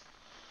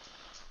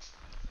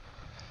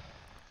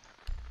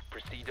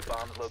 Proceed to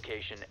bomb's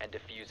location and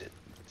defuse it.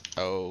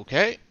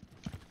 Okay.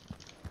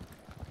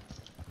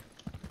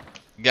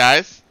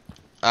 Guys.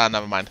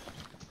 Never mind.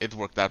 It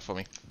worked out for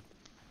me.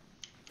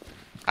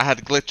 I had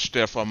glitched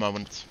there for a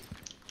moment.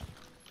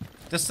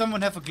 Does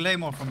someone have a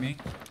claymore for me?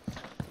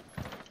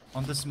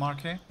 On this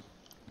marker?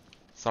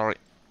 Sorry.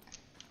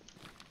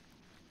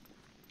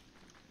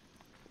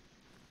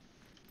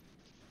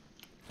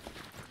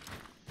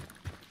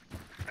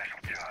 Special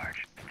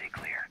charge. Stay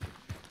clear.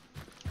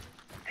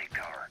 Take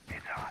cover.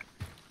 It's hot.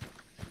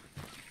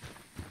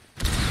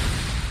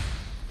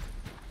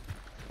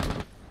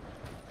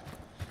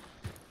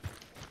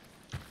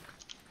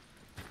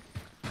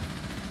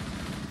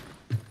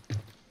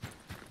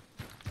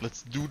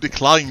 Let's do the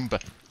climb.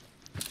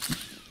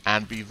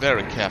 And be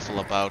very careful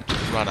about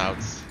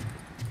runouts.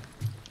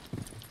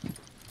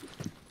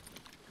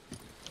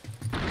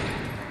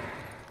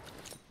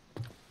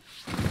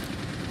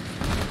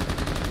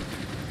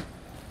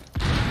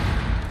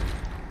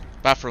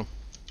 Bathroom.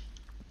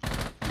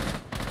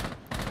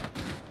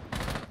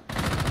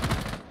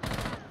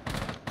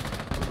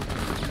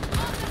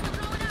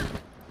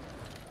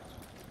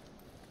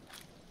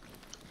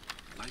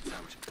 Lights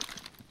out.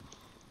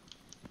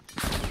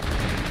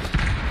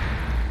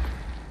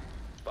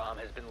 Bomb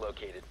has been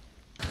located.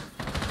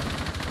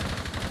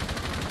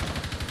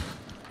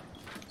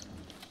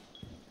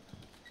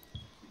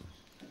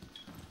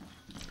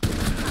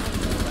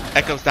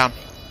 Echoes down.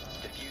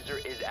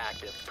 Diffuser is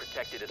active.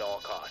 Protected at all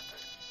costs.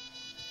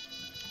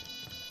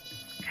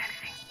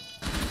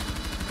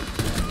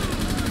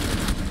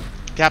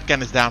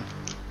 Capcan is down.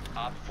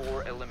 Op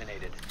 4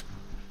 eliminated.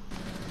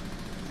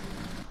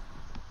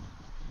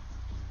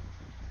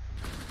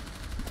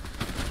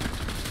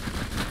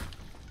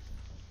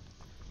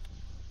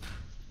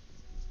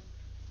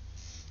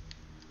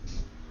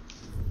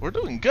 We're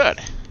doing good.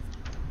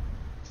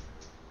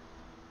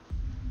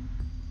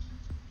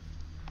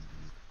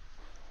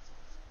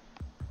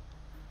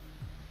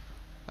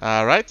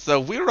 Alright, so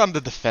we're on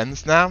the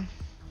defense now.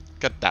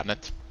 God damn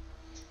it.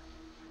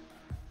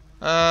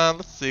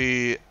 Let's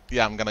see.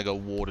 Yeah, I'm gonna go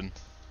Warden.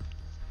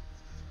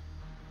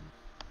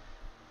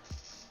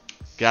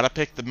 Gotta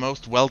pick the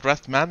most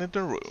well-dressed man in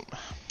the room.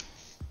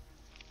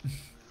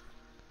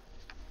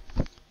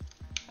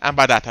 And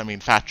by that I mean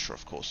Thatcher,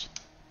 of course.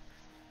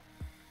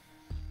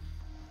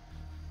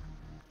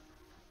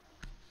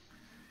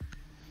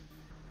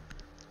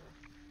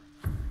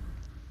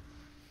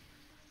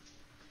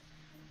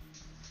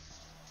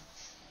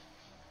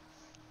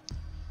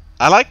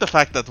 I like the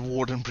fact that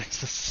Warden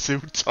brings a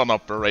suit on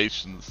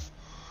operations.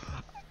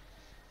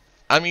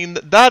 I mean,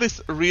 that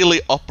is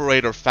really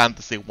Operator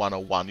Fantasy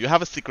 101. You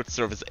have a Secret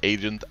Service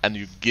agent and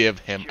you give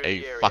him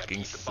a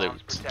fucking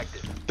suit.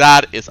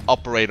 That is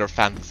Operator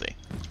Fantasy.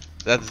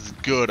 That is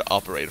good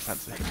Operator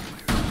Fantasy.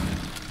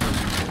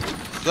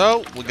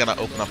 So, we're gonna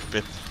open up a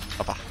bit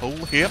of a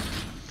hole here.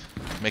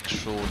 Make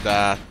sure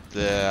that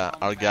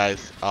our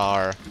guys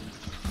are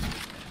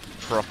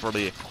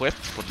properly equipped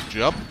for the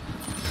job.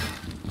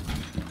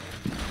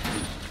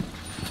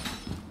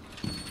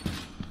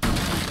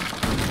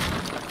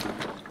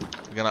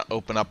 We're gonna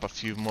open up a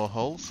few more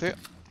holes here.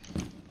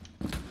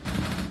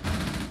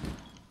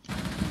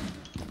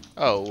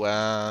 Oh,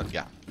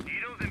 yeah.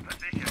 Needles in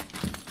position.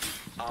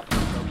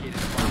 Operator located a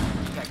bomb.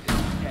 Protected.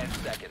 10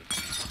 seconds.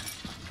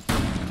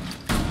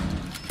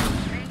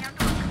 Laying out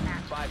the welcome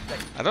mat. 5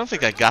 seconds. I don't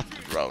think I got the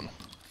drone.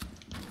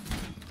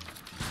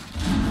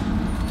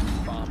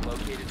 Bomb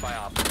located by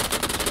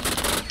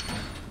operator.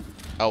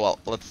 Oh well,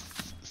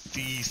 let's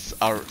cease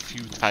our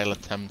futile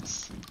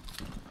attempts.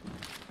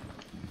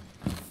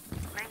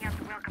 Laying out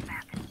the welcome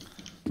mat.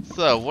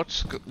 So,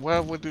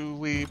 where do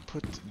we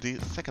put the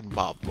second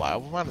bomb?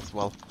 Well, we might as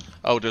well.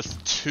 Oh, there's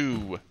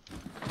two.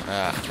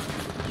 Located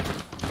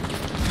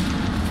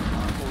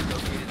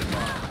a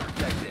bomb.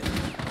 Protected.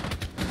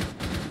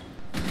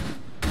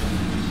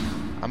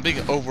 I'm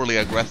being overly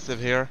aggressive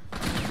here,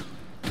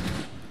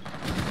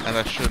 and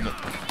I shouldn't.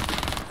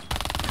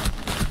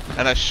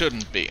 And I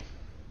shouldn't be.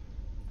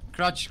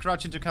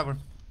 Crouch into cover.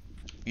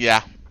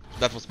 Yeah,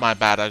 that was my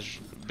bad. I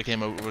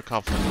became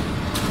overconfident.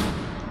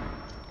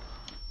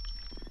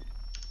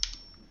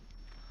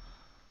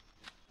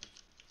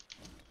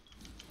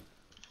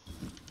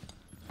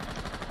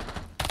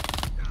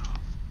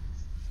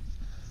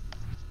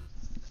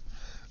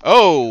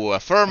 Oh, a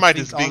Thermite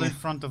is All being. in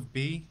front of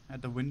B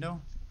at the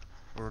window,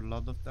 or a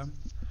lot of them.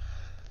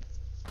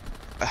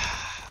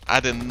 I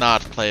did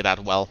not play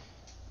that well.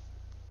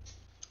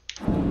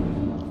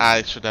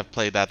 I should have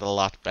played that a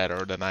lot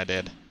better than I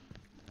did.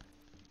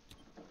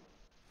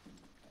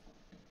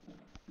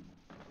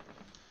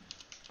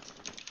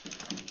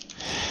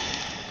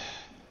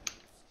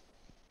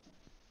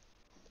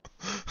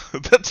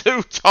 The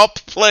two top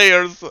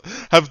players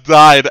have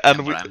died, and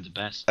Yeah, but I'm the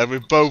best. we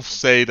both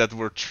say that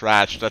we're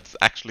trash. That's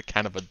actually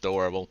kind of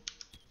adorable.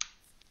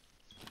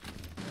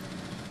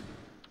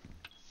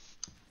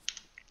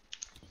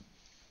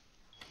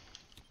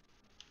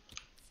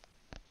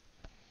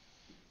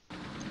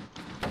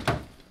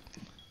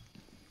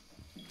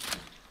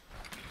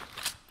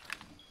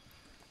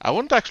 I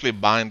wouldn't actually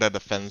mind a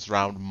defense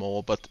round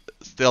more, but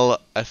still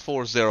a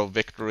 4-0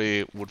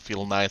 victory would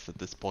feel nice at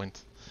this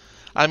point.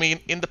 I mean,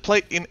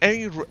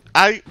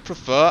 I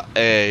prefer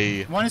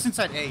a. One is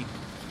inside A.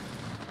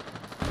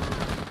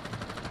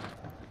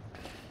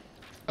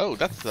 Oh,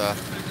 that's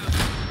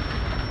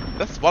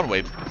one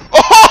way.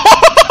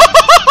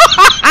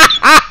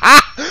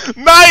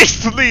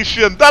 Nice,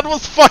 Legion! That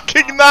was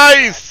fucking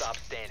nice! Stop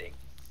standing.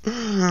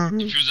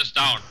 Diffuser's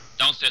down.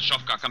 Downstairs,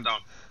 Shofka, come down.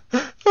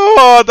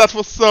 Oh, that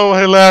was so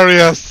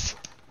hilarious!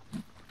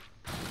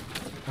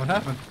 What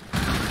happened?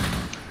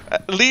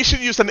 Legion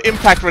used an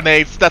impact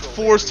grenade that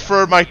forced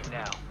Thermite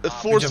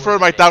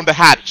Thermite down the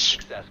hatch.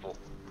 Successful.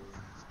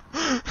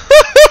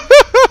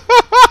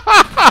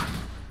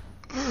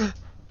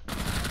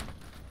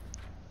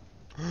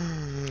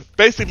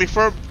 Basically,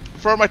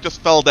 Thermite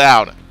just fell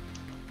down.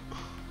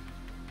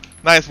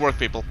 Nice work,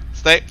 people.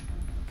 Stay.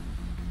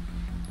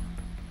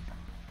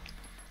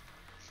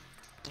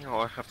 Oh,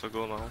 I have to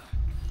go now.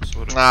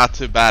 Sorry. Ah,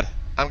 too bad.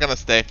 I'm gonna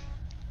stay.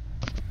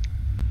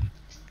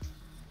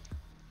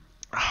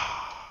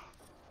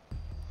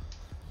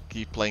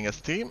 Keep playing as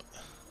team.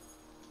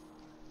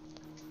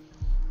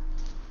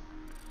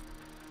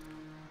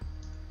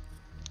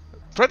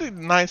 Pretty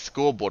nice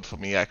scoreboard for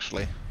me,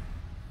 actually.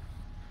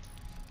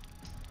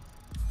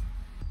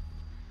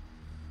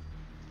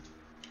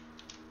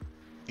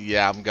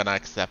 Yeah, I'm gonna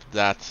accept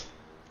that.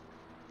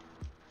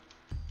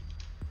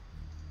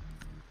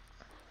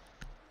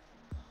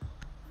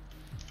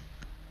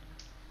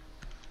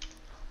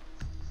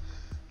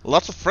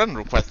 Lots of friend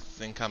requests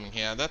incoming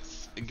here,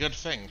 that's a good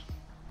thing.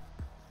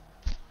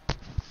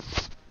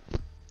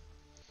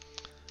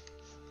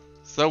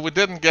 So we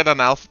didn't get an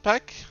alpha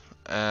pack.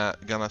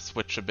 Gonna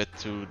switch a bit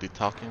to the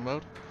talking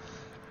mode.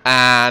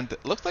 And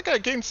looks like I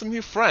gained some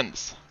new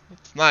friends.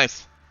 That's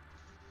nice.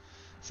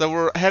 So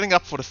we're heading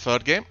up for the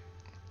third game.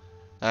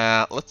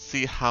 Let's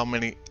see how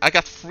many. I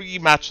got 3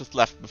 matches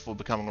left before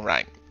becoming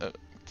ranked.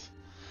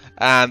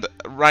 And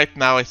right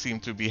now I seem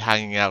to be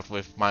hanging out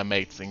with my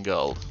mates in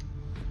gold.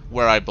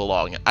 where I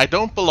belong. I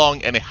don't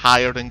belong any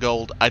higher than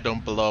gold. I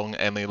don't belong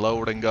any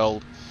lower than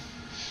gold.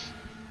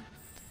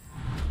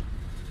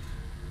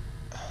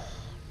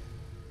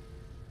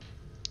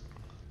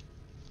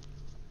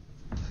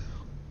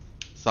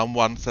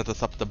 Someone set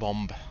us up the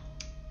bomb.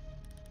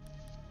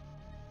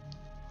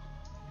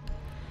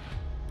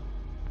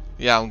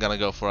 Yeah, I'm gonna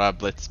go for a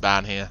blitz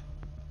ban here.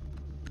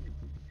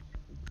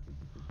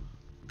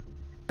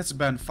 Let's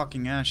ban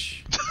fucking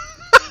Ash.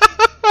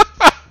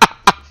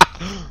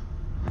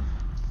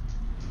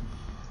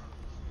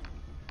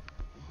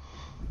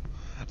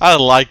 I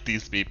like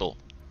these people.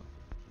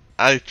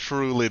 I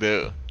truly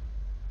do.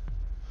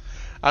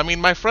 I mean,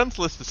 my friends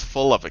list is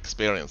full of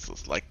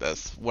experiences like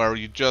this, where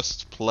you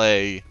just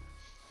play...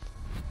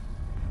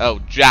 Oh,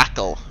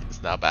 Jackal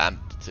is now banned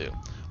too.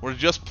 Where you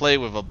just play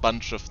with a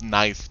bunch of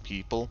nice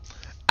people,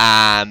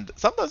 and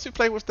sometimes you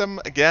play with them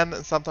again,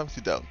 and sometimes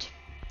you don't.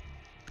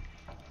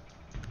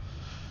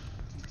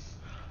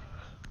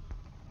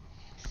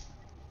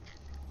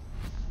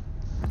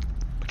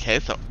 Okay,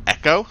 so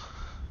Echo.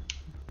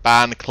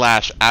 Ban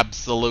Clash,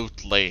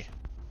 absolutely.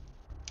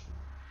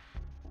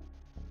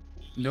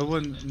 No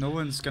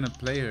one's gonna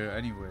play her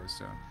anyway,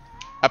 so.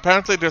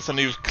 Apparently there's a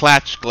new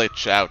Clash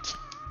glitch out.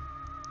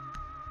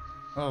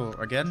 Oh,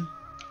 again?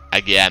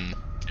 Again.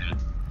 Yeah.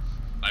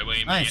 By the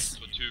way, Nice.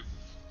 my too.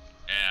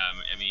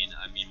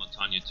 I mean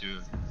Montagna too.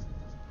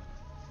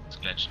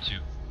 Scratch too.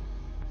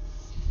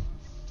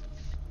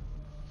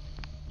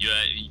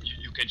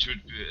 You can shoot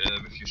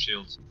with your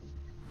shields.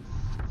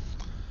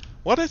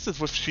 What is it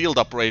with shield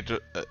operator?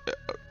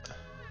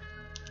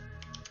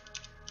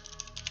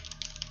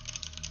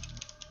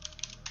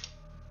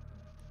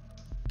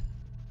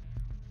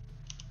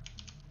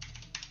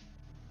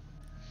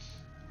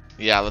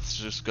 Yeah, let's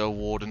just go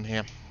Warden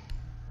here.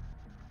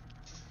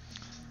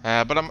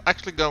 But I'm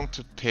actually going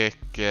to pick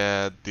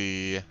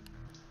the...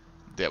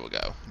 There we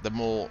go. The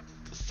more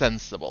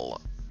sensible,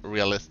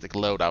 realistic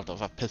loadout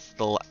of a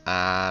pistol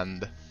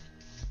and...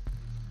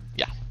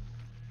 Yeah.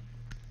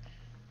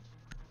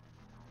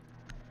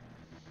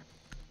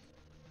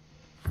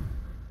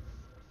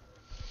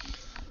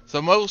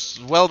 So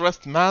most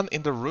well-dressed man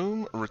in the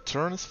room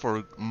returns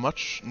for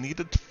much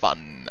needed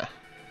fun.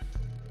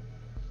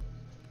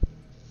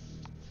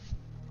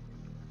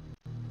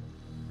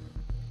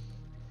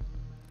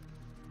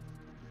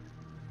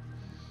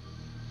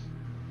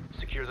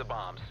 Secure the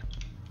bombs.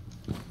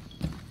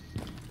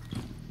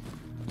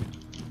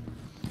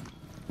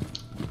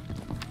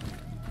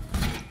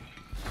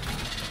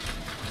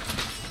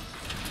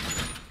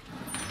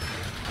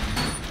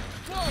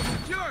 Whoa,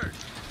 secured!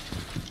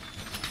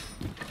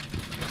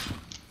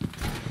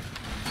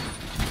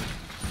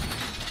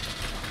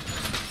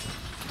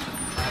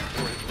 Op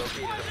 4 has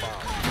located a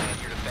bomb. Plan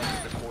your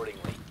defenses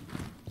accordingly.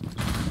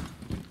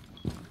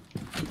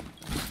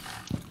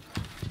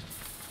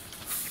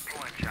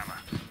 Deploying jammer.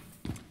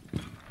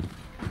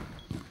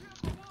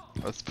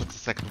 Let's put the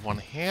second one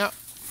here.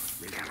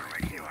 Camera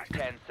ready to act.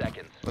 10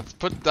 seconds. Let's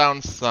put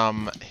down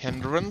some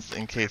hindrance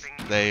in case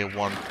they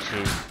want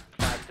to...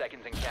 5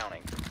 seconds and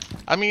counting.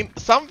 I mean,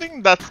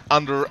 something that's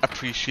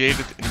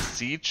underappreciated in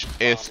Siege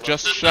is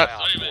just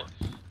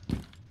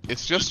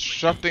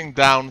shutting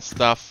down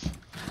stuff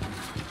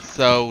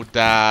so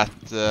that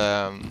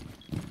the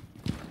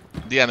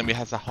enemy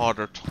has a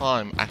harder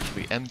time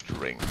actually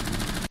entering.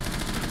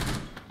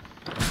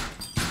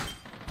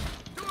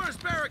 Doors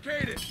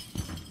barricaded!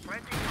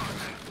 Ready on.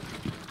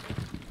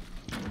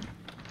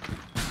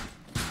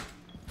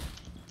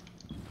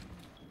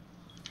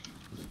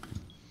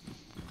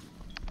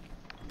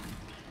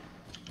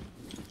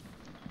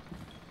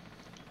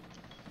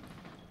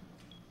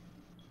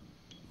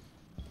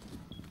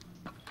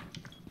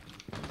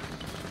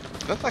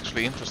 That's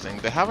actually interesting.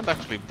 They haven't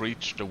actually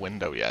breached the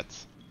window yet.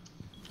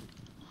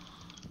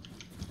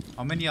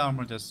 How many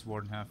armor does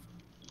Warden have?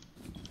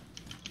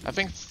 I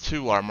think it's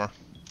 2 armor.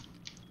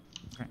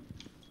 Okay.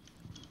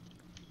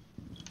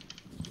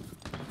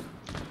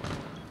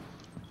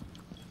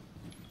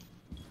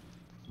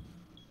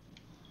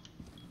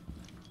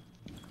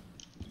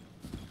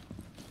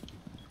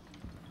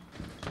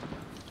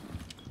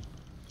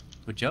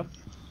 Good job.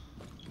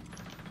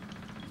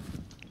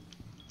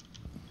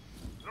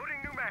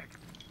 Loading new mag.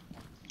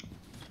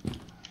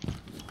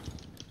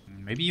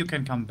 Maybe you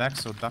can come back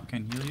so Duck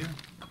can heal you.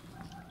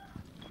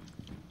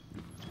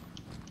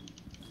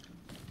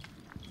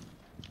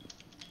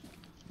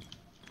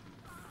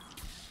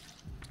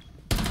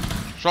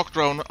 Shock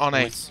drone on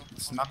A.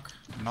 It's Knock.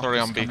 Knock Sorry,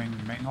 is on B.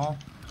 coming main hall.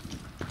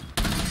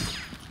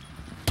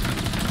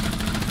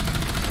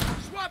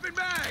 Swapping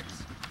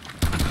mags!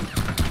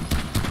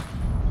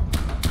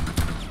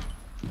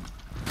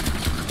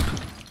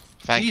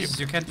 Thank Jesus,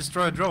 you can't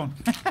destroy a drone.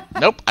 you.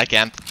 Nope, I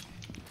can't.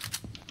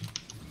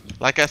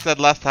 Like I said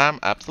last time,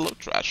 absolute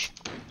trash.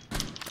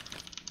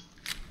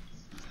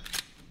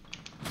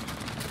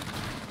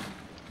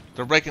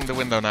 They're breaking the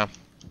window now.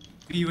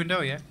 B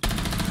window, yeah.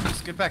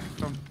 Just get back.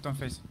 Don't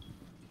face.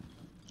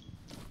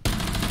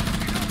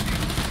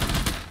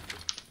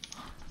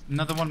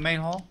 Another one main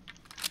hall.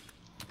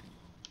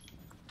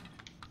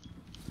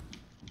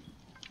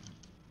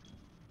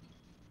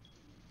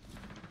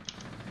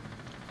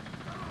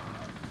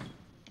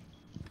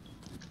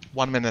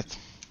 1 minute.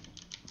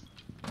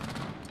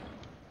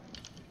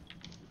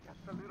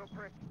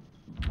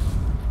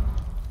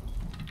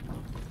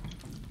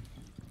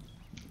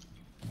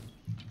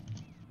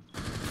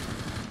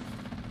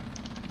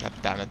 God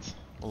damn it.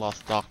 We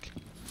lost Doc.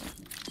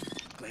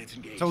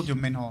 Told you,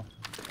 main hall.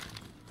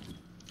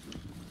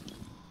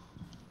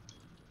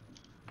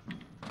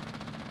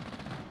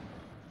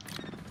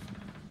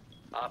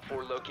 Op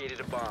 4 located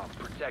a bomb.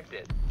 Protect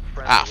it.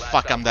 Ah, Last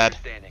fuck, I'm dead.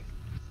 operator standing.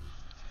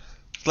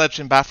 Sledge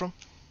in bathroom.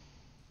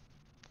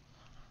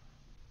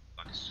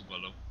 Fucking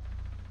swallow.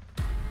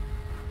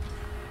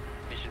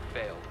 Mission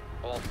failed.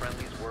 All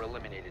friendlies were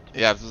eliminated.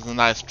 Yeah, this was a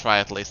nice try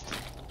at least.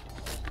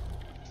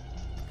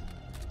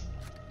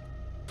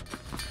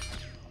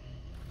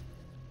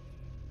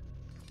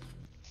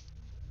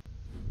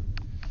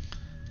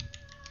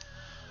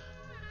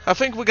 I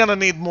think we're gonna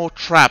need more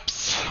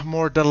traps,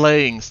 more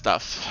delaying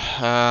stuff.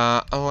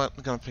 I'm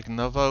gonna pick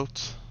no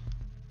vote.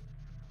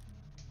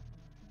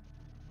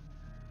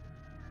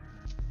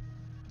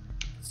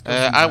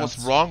 I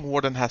was wrong.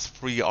 Warden has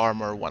 3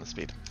 armor, 1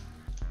 speed.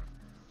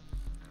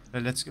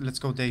 Let's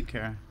go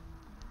daycare.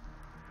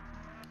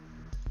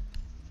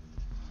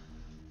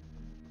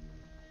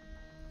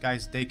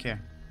 Guys,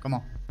 daycare. Come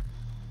on.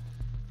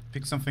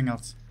 Pick something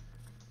else.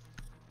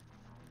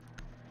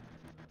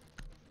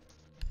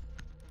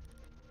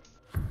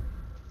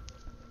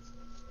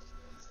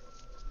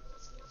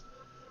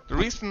 The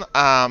reason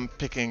I'm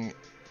picking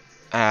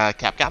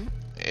Capcan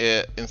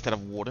instead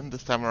of Warden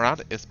this time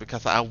around is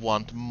because I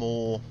want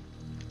more.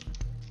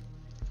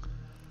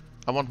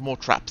 I want more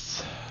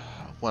traps.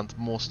 I want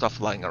more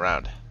stuff lying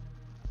around.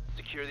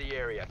 Secure the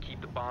area. Keep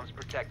the bombs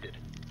protected.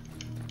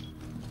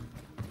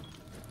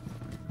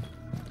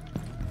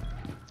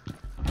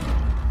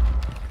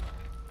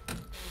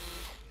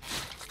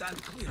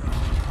 Stand clear.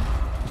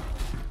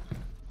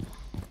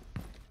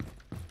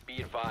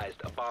 Be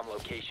advised, a bomb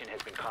location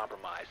has been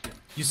compromised.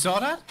 You saw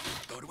that?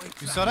 Doorway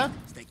You saw that?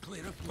 Stay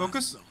clear of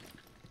Focus. blast zone.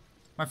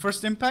 My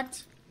first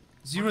impact?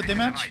 0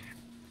 damage?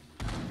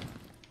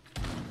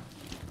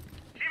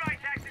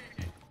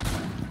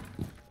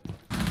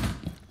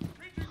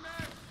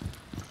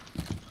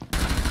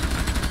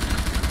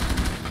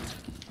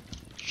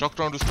 Shock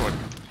drone destroyed.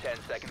 10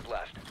 seconds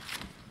left.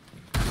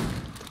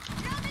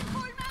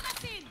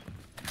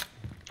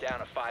 Down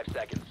to 5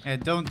 seconds. Yeah,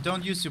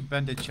 don't use your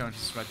bandit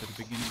charges right at the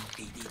beginning.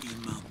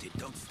 ADD mounted.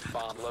 Don't stand.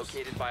 Bomb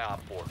located by Op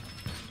 4.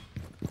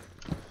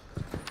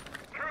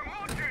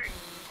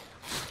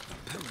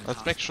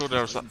 Let's make sure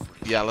there's a...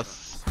 Yeah,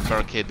 let's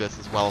barricade this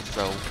as well,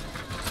 so...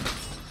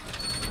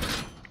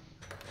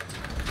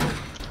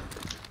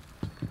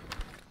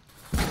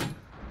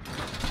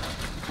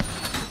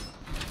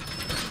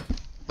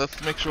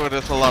 Let's make sure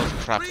there's a lot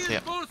of traps here.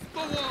 Reinforce the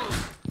walls.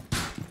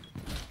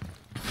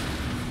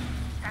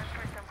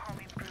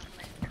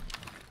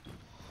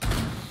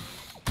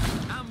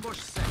 Ambush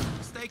set.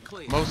 Stay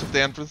clear. Most of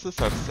the entrances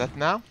are set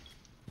now.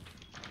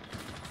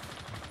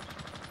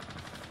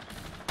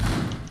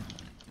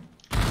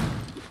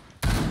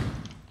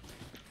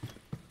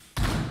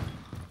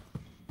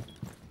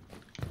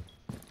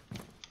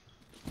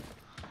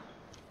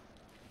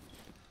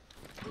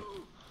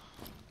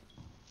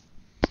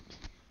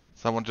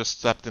 Someone just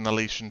stepped in a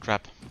lesion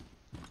trap.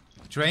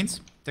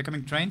 Trains? They're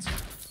coming trains?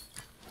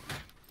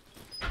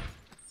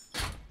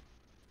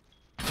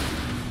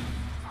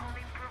 Home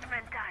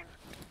improvement time.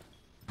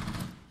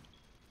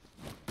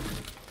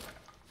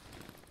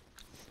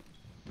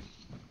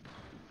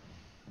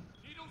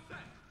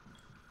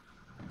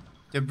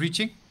 They're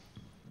breaching?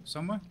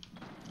 Somewhere?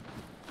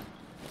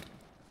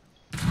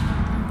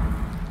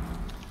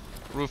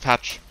 Roof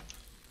hatch.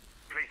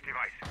 Place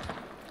device.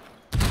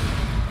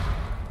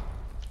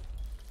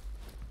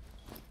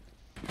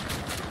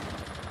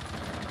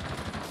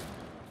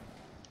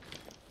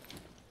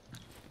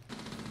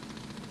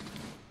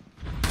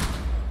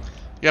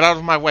 Get out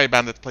of my way,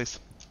 bandit, please.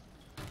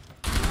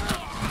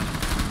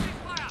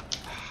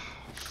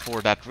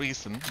 For that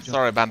reason.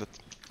 Sorry, bandit.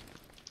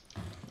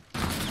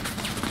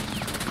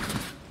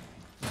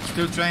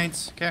 Still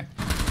trains. Okay.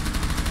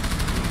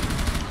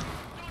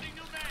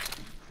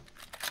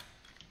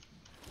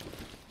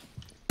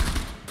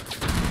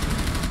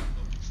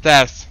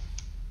 Stairs.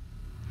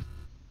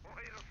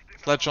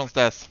 Sledge on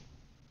stairs.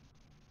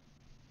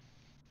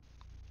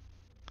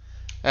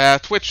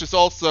 Twitch is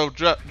also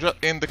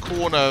in the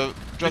corner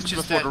just Twitch is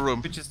before dead. the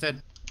room. Twitch is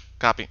dead.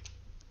 Copy.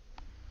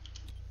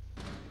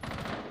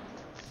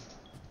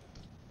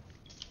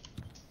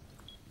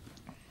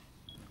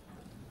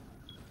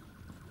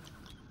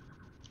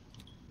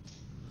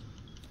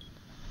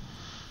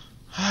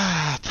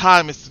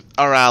 Time is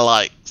our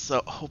ally,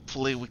 so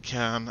hopefully we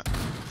can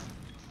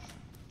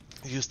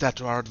use that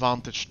to our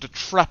advantage. The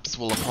traps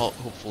will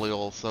hopefully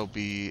also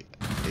be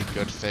a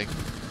good thing.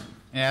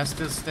 Yeah,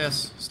 still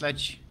stairs.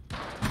 Sledge.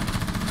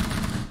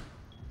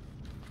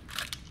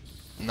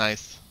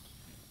 Nice.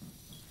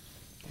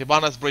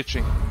 Hibana's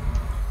breaching.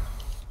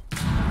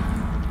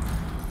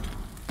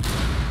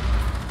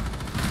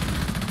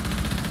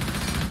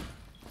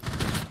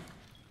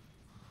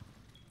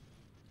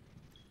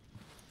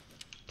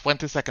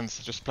 20 seconds,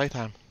 just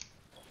playtime.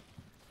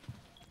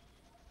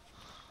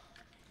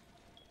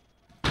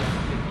 15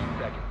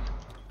 seconds.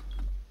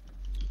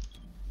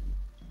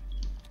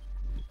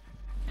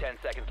 10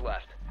 seconds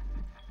left.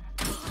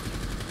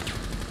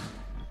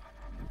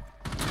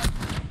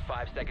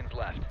 5 seconds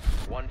left.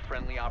 One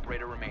friendly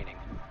operator remaining.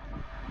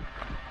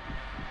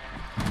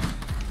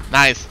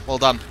 Nice, well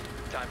done.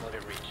 Time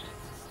limit reached.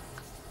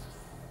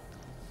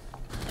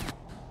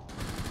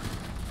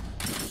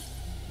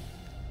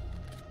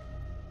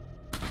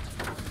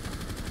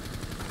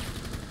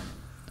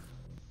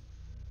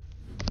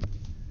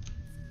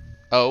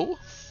 Oh,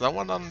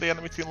 someone on the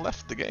enemy team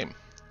left the game.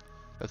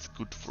 That's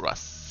good for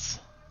us.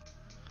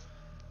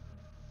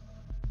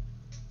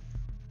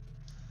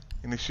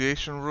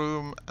 Initiation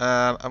room,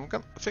 and I'm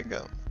gonna think.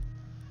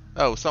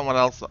 Oh, someone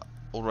else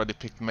already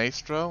picked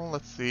Maestro.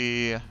 Let's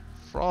see,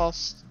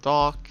 Frost,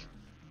 Doc.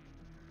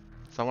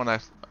 Someone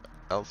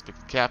else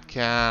picked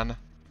Capcan.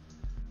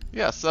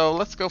 Yeah, so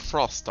let's go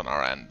Frost on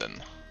our end then.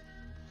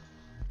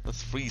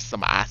 Let's freeze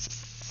some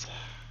asses.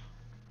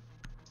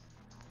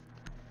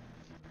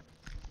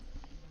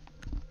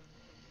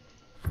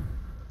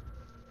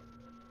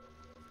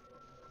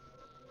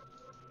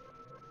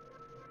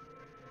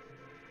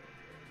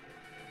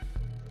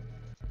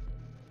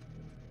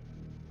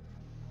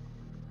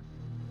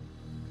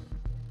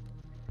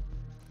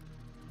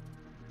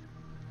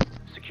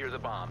 Secure the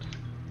bombs.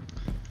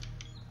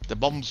 The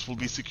bombs will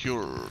be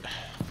secured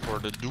for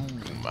the doom.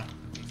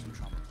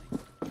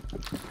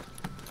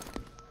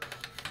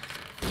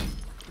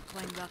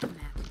 Deploying welcome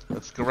mat.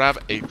 Let's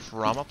grab a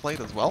trauma plate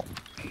as well.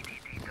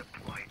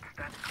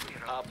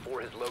 Op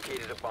 4 has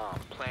located a bomb.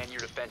 Plan your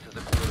defenses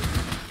accordingly.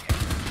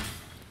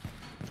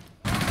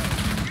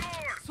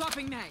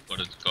 Swapping mags. Got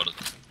it, got it.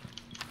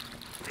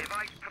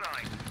 Device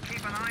prime.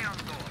 Keep an eye on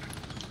door.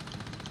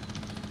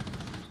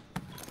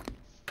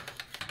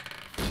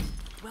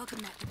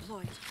 Welcome mat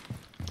deployed.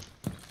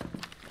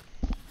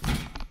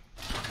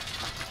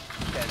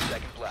 10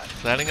 seconds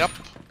left. Setting up.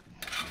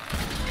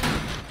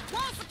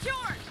 Wall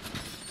secured.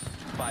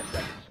 5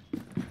 seconds.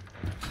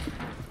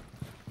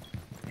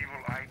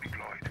 Evil eye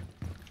deployed.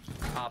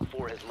 Op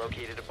 4 has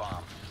located a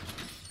bomb.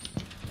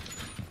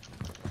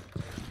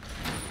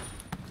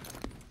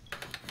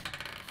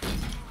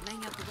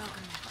 Laying out the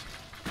welcome mat.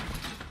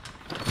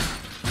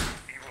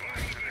 Evil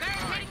eye.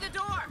 Barricading the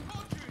door.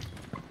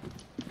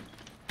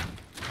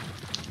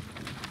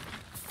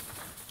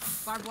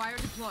 Barbed wire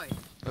deployed.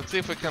 Let's see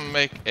if we can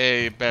make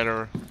a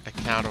better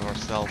account of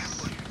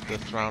ourselves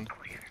this round.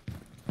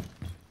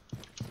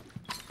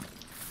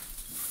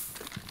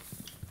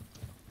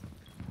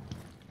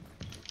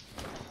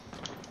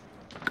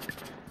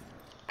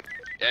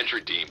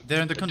 Entry team.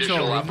 They're in the control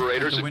Additional room.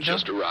 operators at the have window.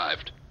 just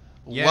arrived.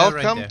 Yeah,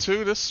 Welcome right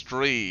to the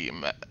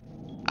stream.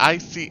 I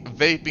see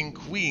Vaping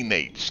Queen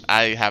H.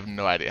 I have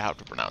no idea how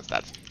to pronounce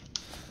that.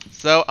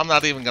 So I'm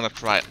not even gonna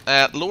try.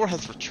 Lore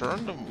has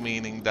returned,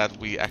 meaning that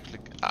we actually...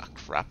 Ah,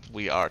 crap.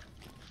 We are...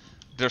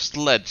 Their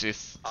sledge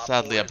is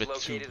sadly a bit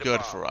too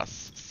good for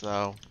us,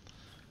 so...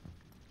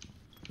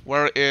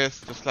 Where is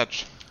the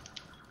sledge?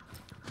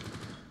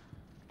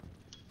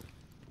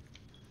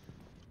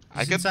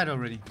 He's inside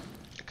already.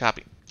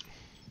 Copy.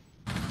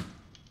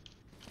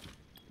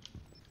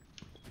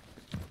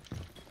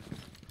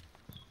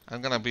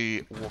 I'm gonna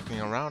be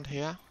walking around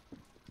here,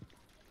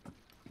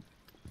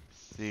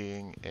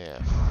 seeing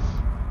if...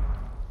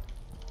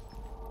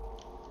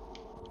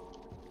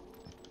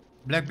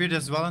 Blackbeard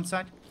as well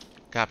inside.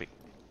 Copy.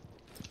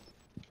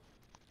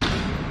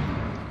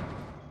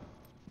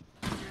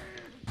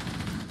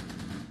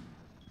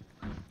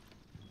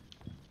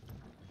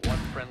 One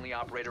friendly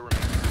operator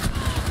remaining.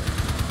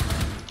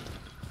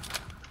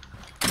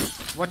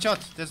 Watch out,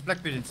 there's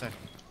Blackbeard inside.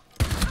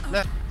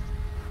 Left.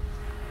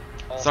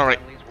 All Sorry.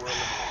 friendlies were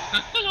eliminated.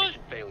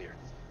 Mission failure.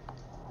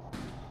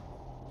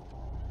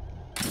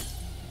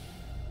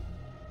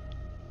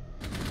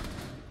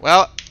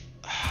 Well,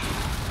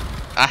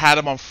 I had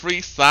them on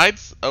 3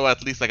 sides. Oh,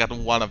 at least I got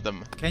one of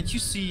them. Can't you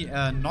see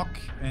Knock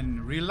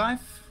in real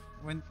life?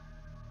 When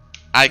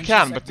I when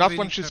can, she's but not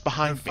when activating she's her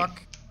behind me.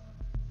 fuck?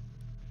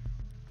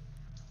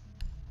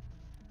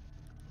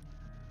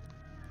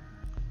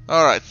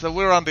 Alright, so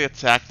we're on the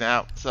attack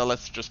now. So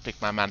let's just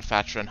pick my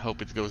manufacturer and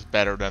hope it goes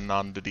better than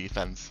on the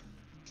defense.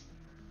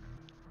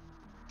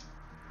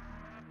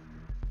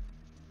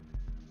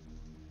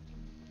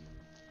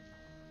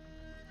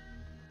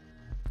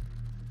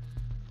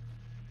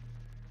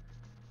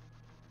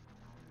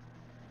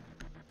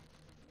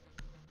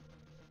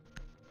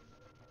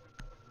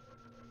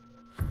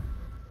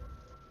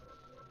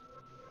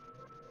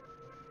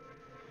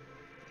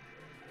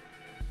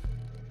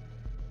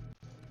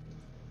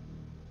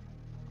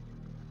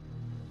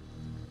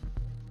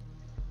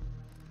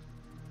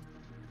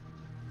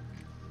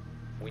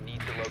 We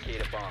need to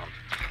locate a bomb.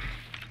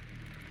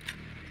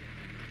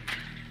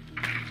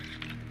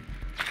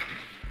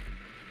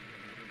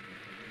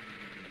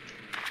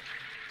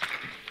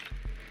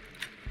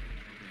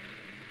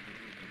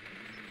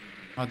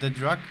 Oh, the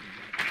drug.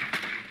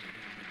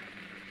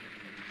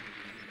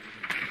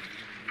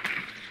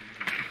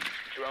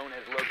 drone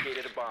has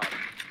located a bomb.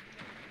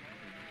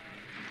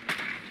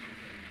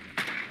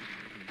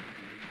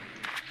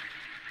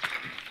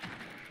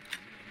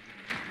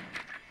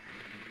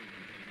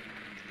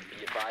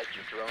 Be advised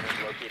your drone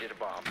has located a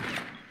bomb.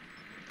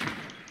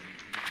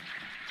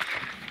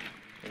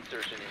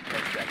 Insertion in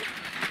 10 seconds.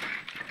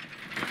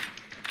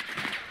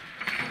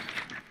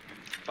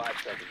 5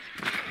 seconds.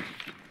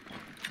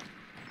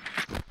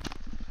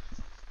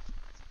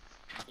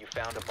 You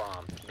found a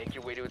bomb. Make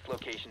your way to its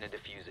location and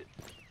defuse it.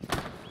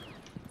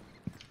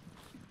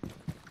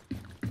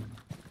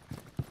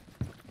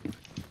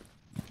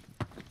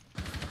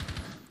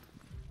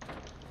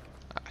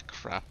 Ah,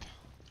 crap.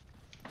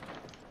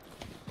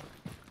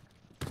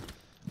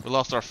 We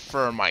lost our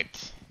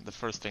thermite, the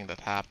first thing that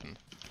happened.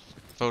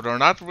 So they're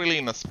not really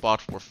in a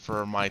spot where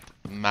thermite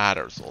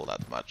matters all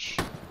that much.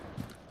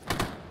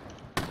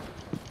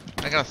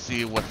 I'm gonna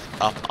see what's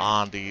up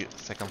on the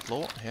second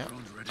floor here.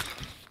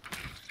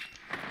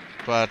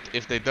 But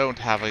if they don't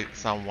have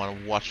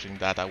someone watching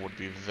that, I would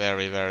be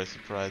very, very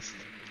surprised.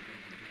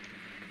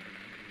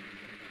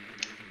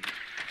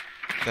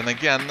 Then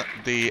again,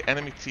 the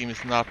enemy team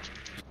is not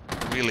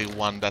really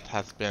one that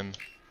has been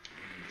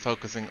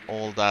focusing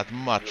all that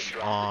much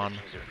on...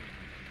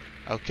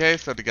 Okay,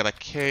 so they got a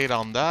Cade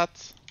on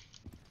that.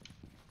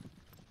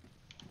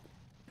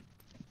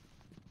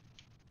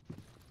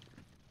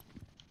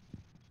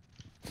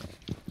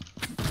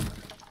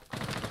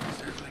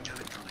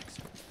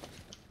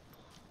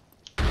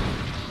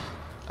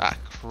 Ah,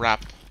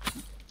 crap.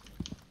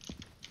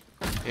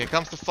 Here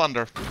comes the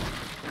thunder.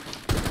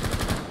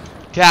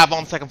 Cab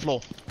on second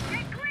floor.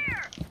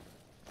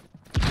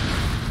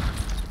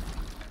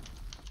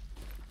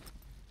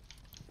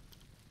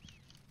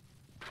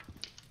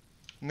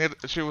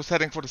 She was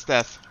heading for the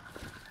stairs.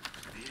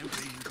 You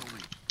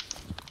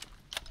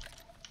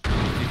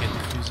get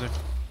diffuser.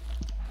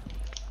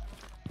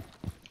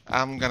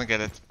 I'm gonna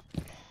get it.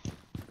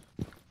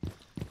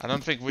 I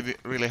don't think we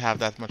really have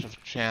that much of a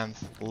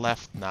chance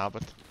left now,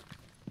 but...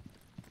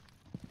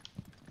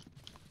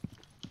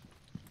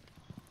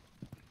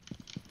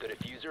 The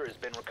diffuser has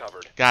been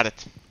recovered. Got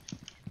it.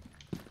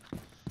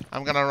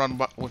 I'm gonna run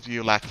with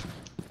you, Lack.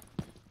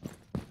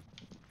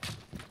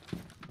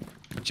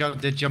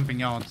 They're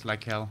jumping out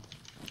like hell.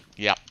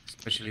 Yeah.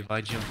 Especially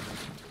Vigil.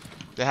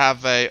 They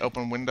have a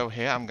open window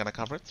here. I'm gonna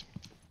cover it.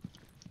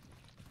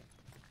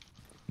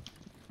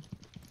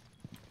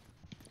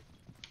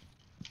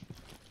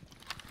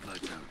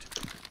 Lights out.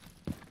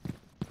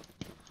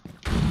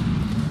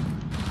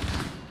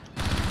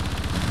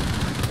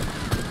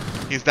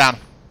 He's down.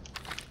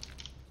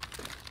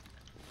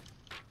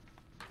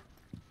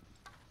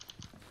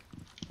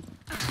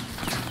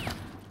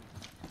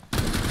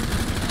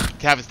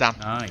 Cav is down.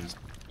 Nice.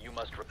 You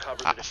must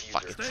recover Ah, the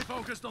fuck diffuser. it. Stay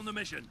focused on the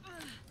mission.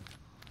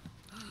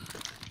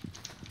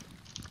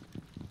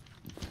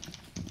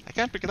 I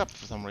can't pick it up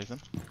for some reason.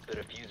 The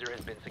diffuser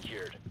has been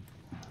secured.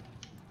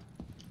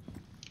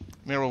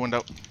 Mirror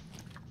window.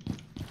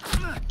 The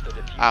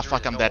diffuser Ah,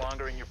 fuck, is I'm no dead.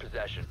 longer in your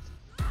possession.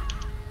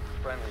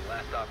 Friendly,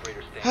 last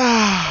operator standing.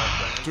 All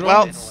friendlies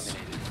Well, have been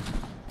eliminated.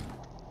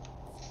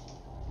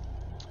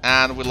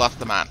 and we lost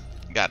the man.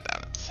 God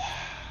damn it.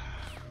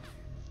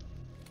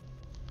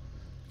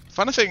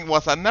 Funny thing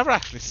was, I never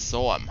actually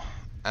saw him,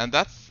 and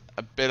that's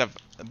a bit of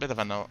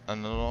an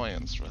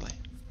annoyance, really.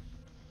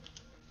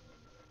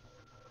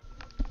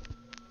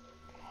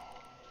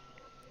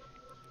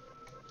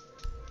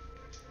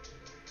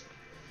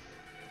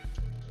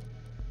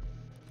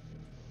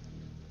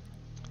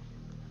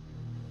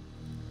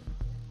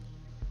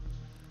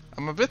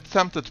 I'm a bit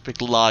tempted to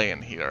pick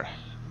Lion here.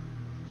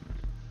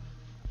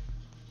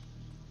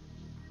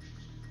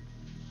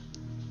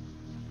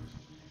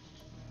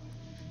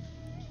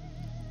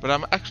 But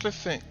I'm actually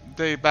think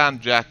they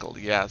banned Jackal,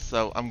 yeah,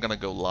 so I'm gonna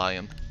go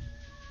Lion.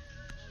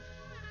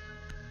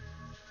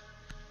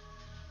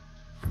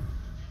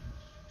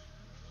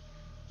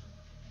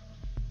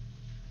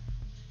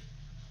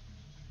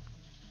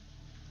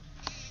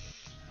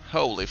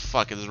 Holy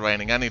fuck, it's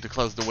raining. I need to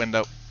close the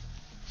window.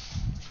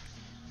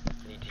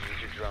 Need to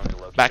use your drone to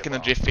locate Back a in a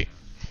bomb. jiffy.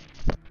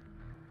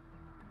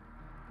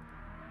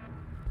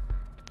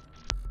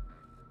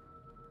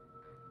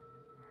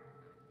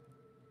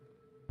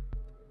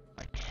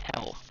 Like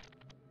hell.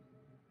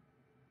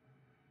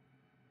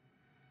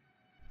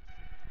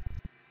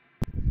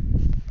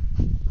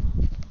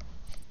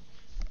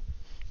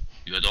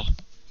 You er door.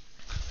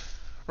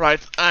 Right,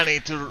 I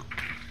need to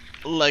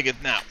leg it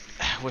now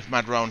with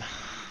my drone.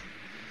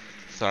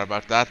 Sorry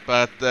about that,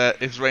 but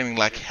it's raining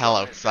like hell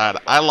outside.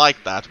 I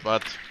like that,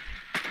 but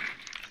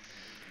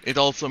it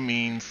also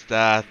means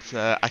that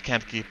I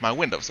can't keep my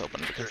windows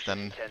open because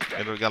then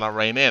it'll gonna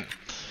rain in.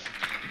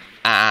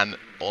 And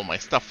all my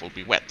stuff will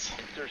be wet.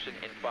 Insertion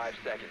in 5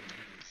 seconds.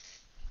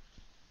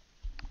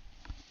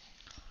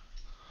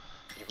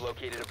 You've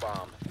located a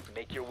bomb.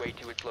 Make your way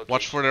to its location.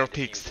 Watch for their and defuse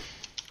peaks. it.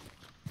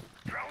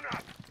 Drone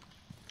up.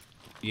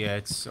 Yeah,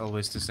 it's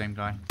always the same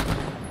guy.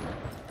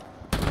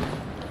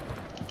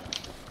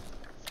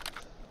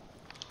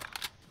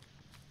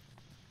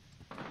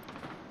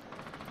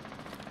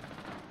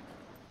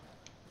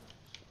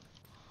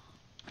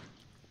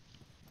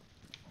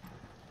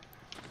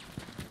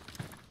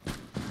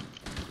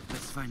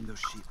 find those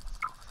sheep.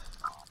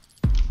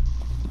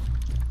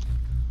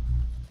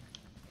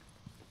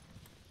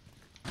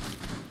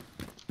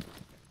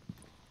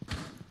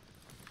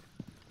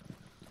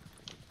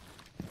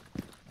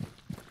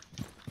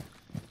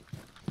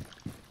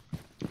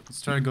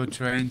 Let's try to go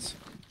trains.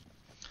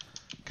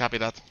 Copy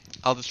that.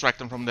 I'll distract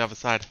them from the other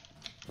side.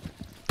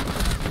 You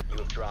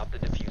have dropped the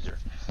diffuser.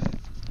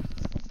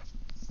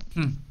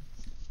 Hmm.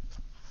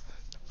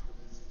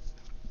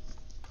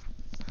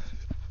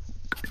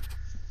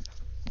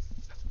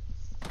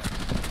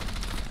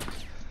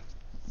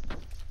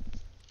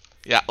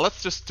 Yeah,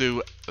 let's just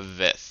do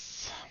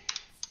this.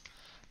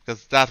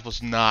 Because that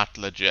was not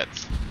legit.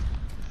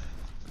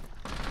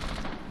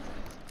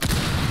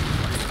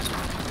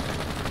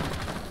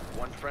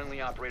 One friendly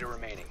operator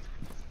remaining.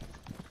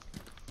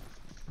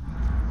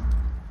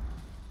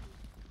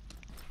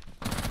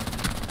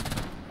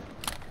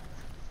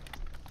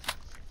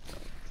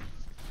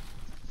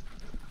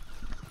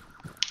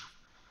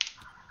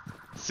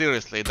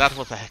 Seriously, that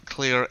was a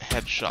clear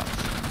headshot.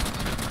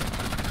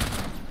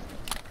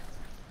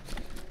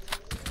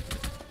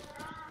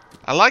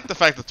 I like the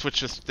fact that Twitch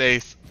just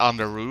stays on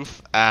the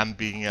roof and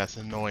being as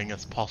annoying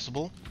as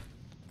possible.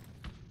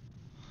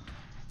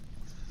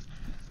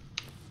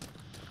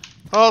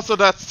 Also,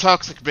 that's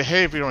toxic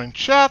behavior in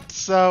chat,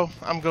 so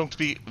I'm going to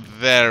be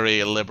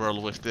very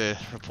liberal with the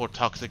report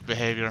toxic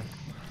behavior.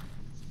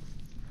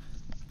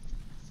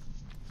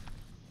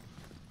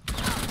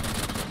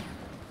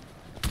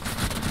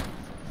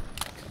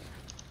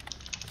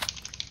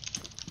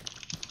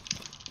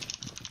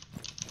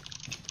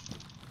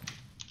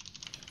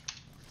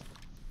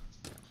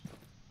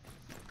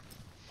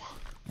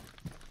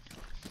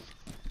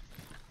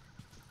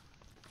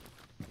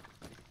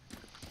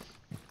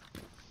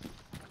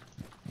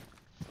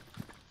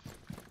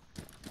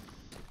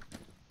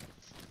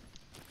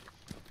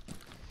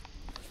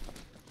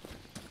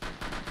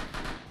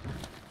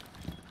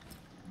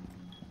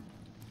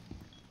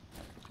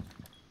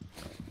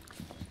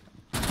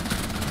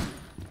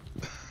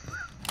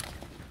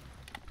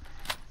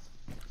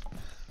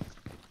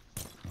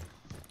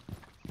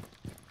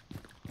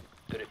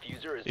 The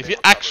diffuser is. If you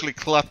actually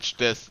clutch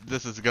this,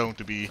 this is going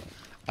to be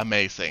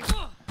amazing.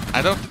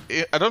 I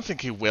don't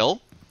think he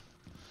will,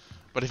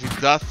 but if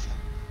he does,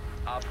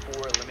 Op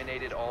 4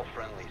 eliminated all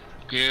friendlies.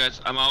 Okay, guys,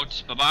 I'm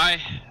out. Bye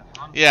bye.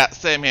 yeah,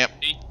 same here.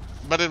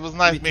 But it was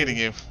nice meeting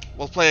you.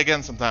 We'll play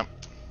again sometime.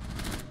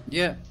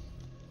 Yeah.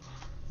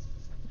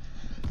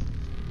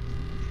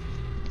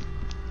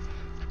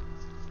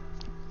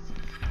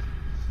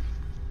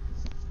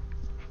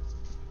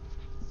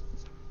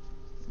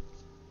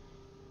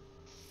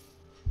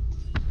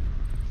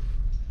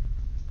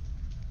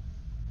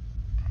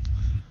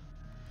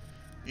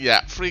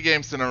 Yeah, 3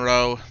 games in a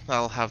row.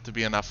 That'll have to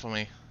be enough for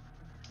me.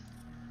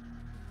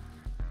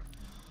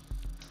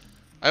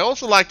 I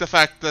also like the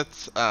fact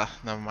that...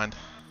 never mind.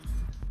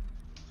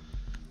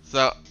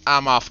 So,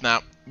 I'm off now.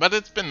 But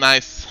it's been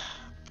nice.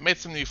 Made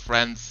some new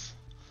friends.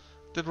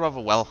 Did rather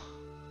well.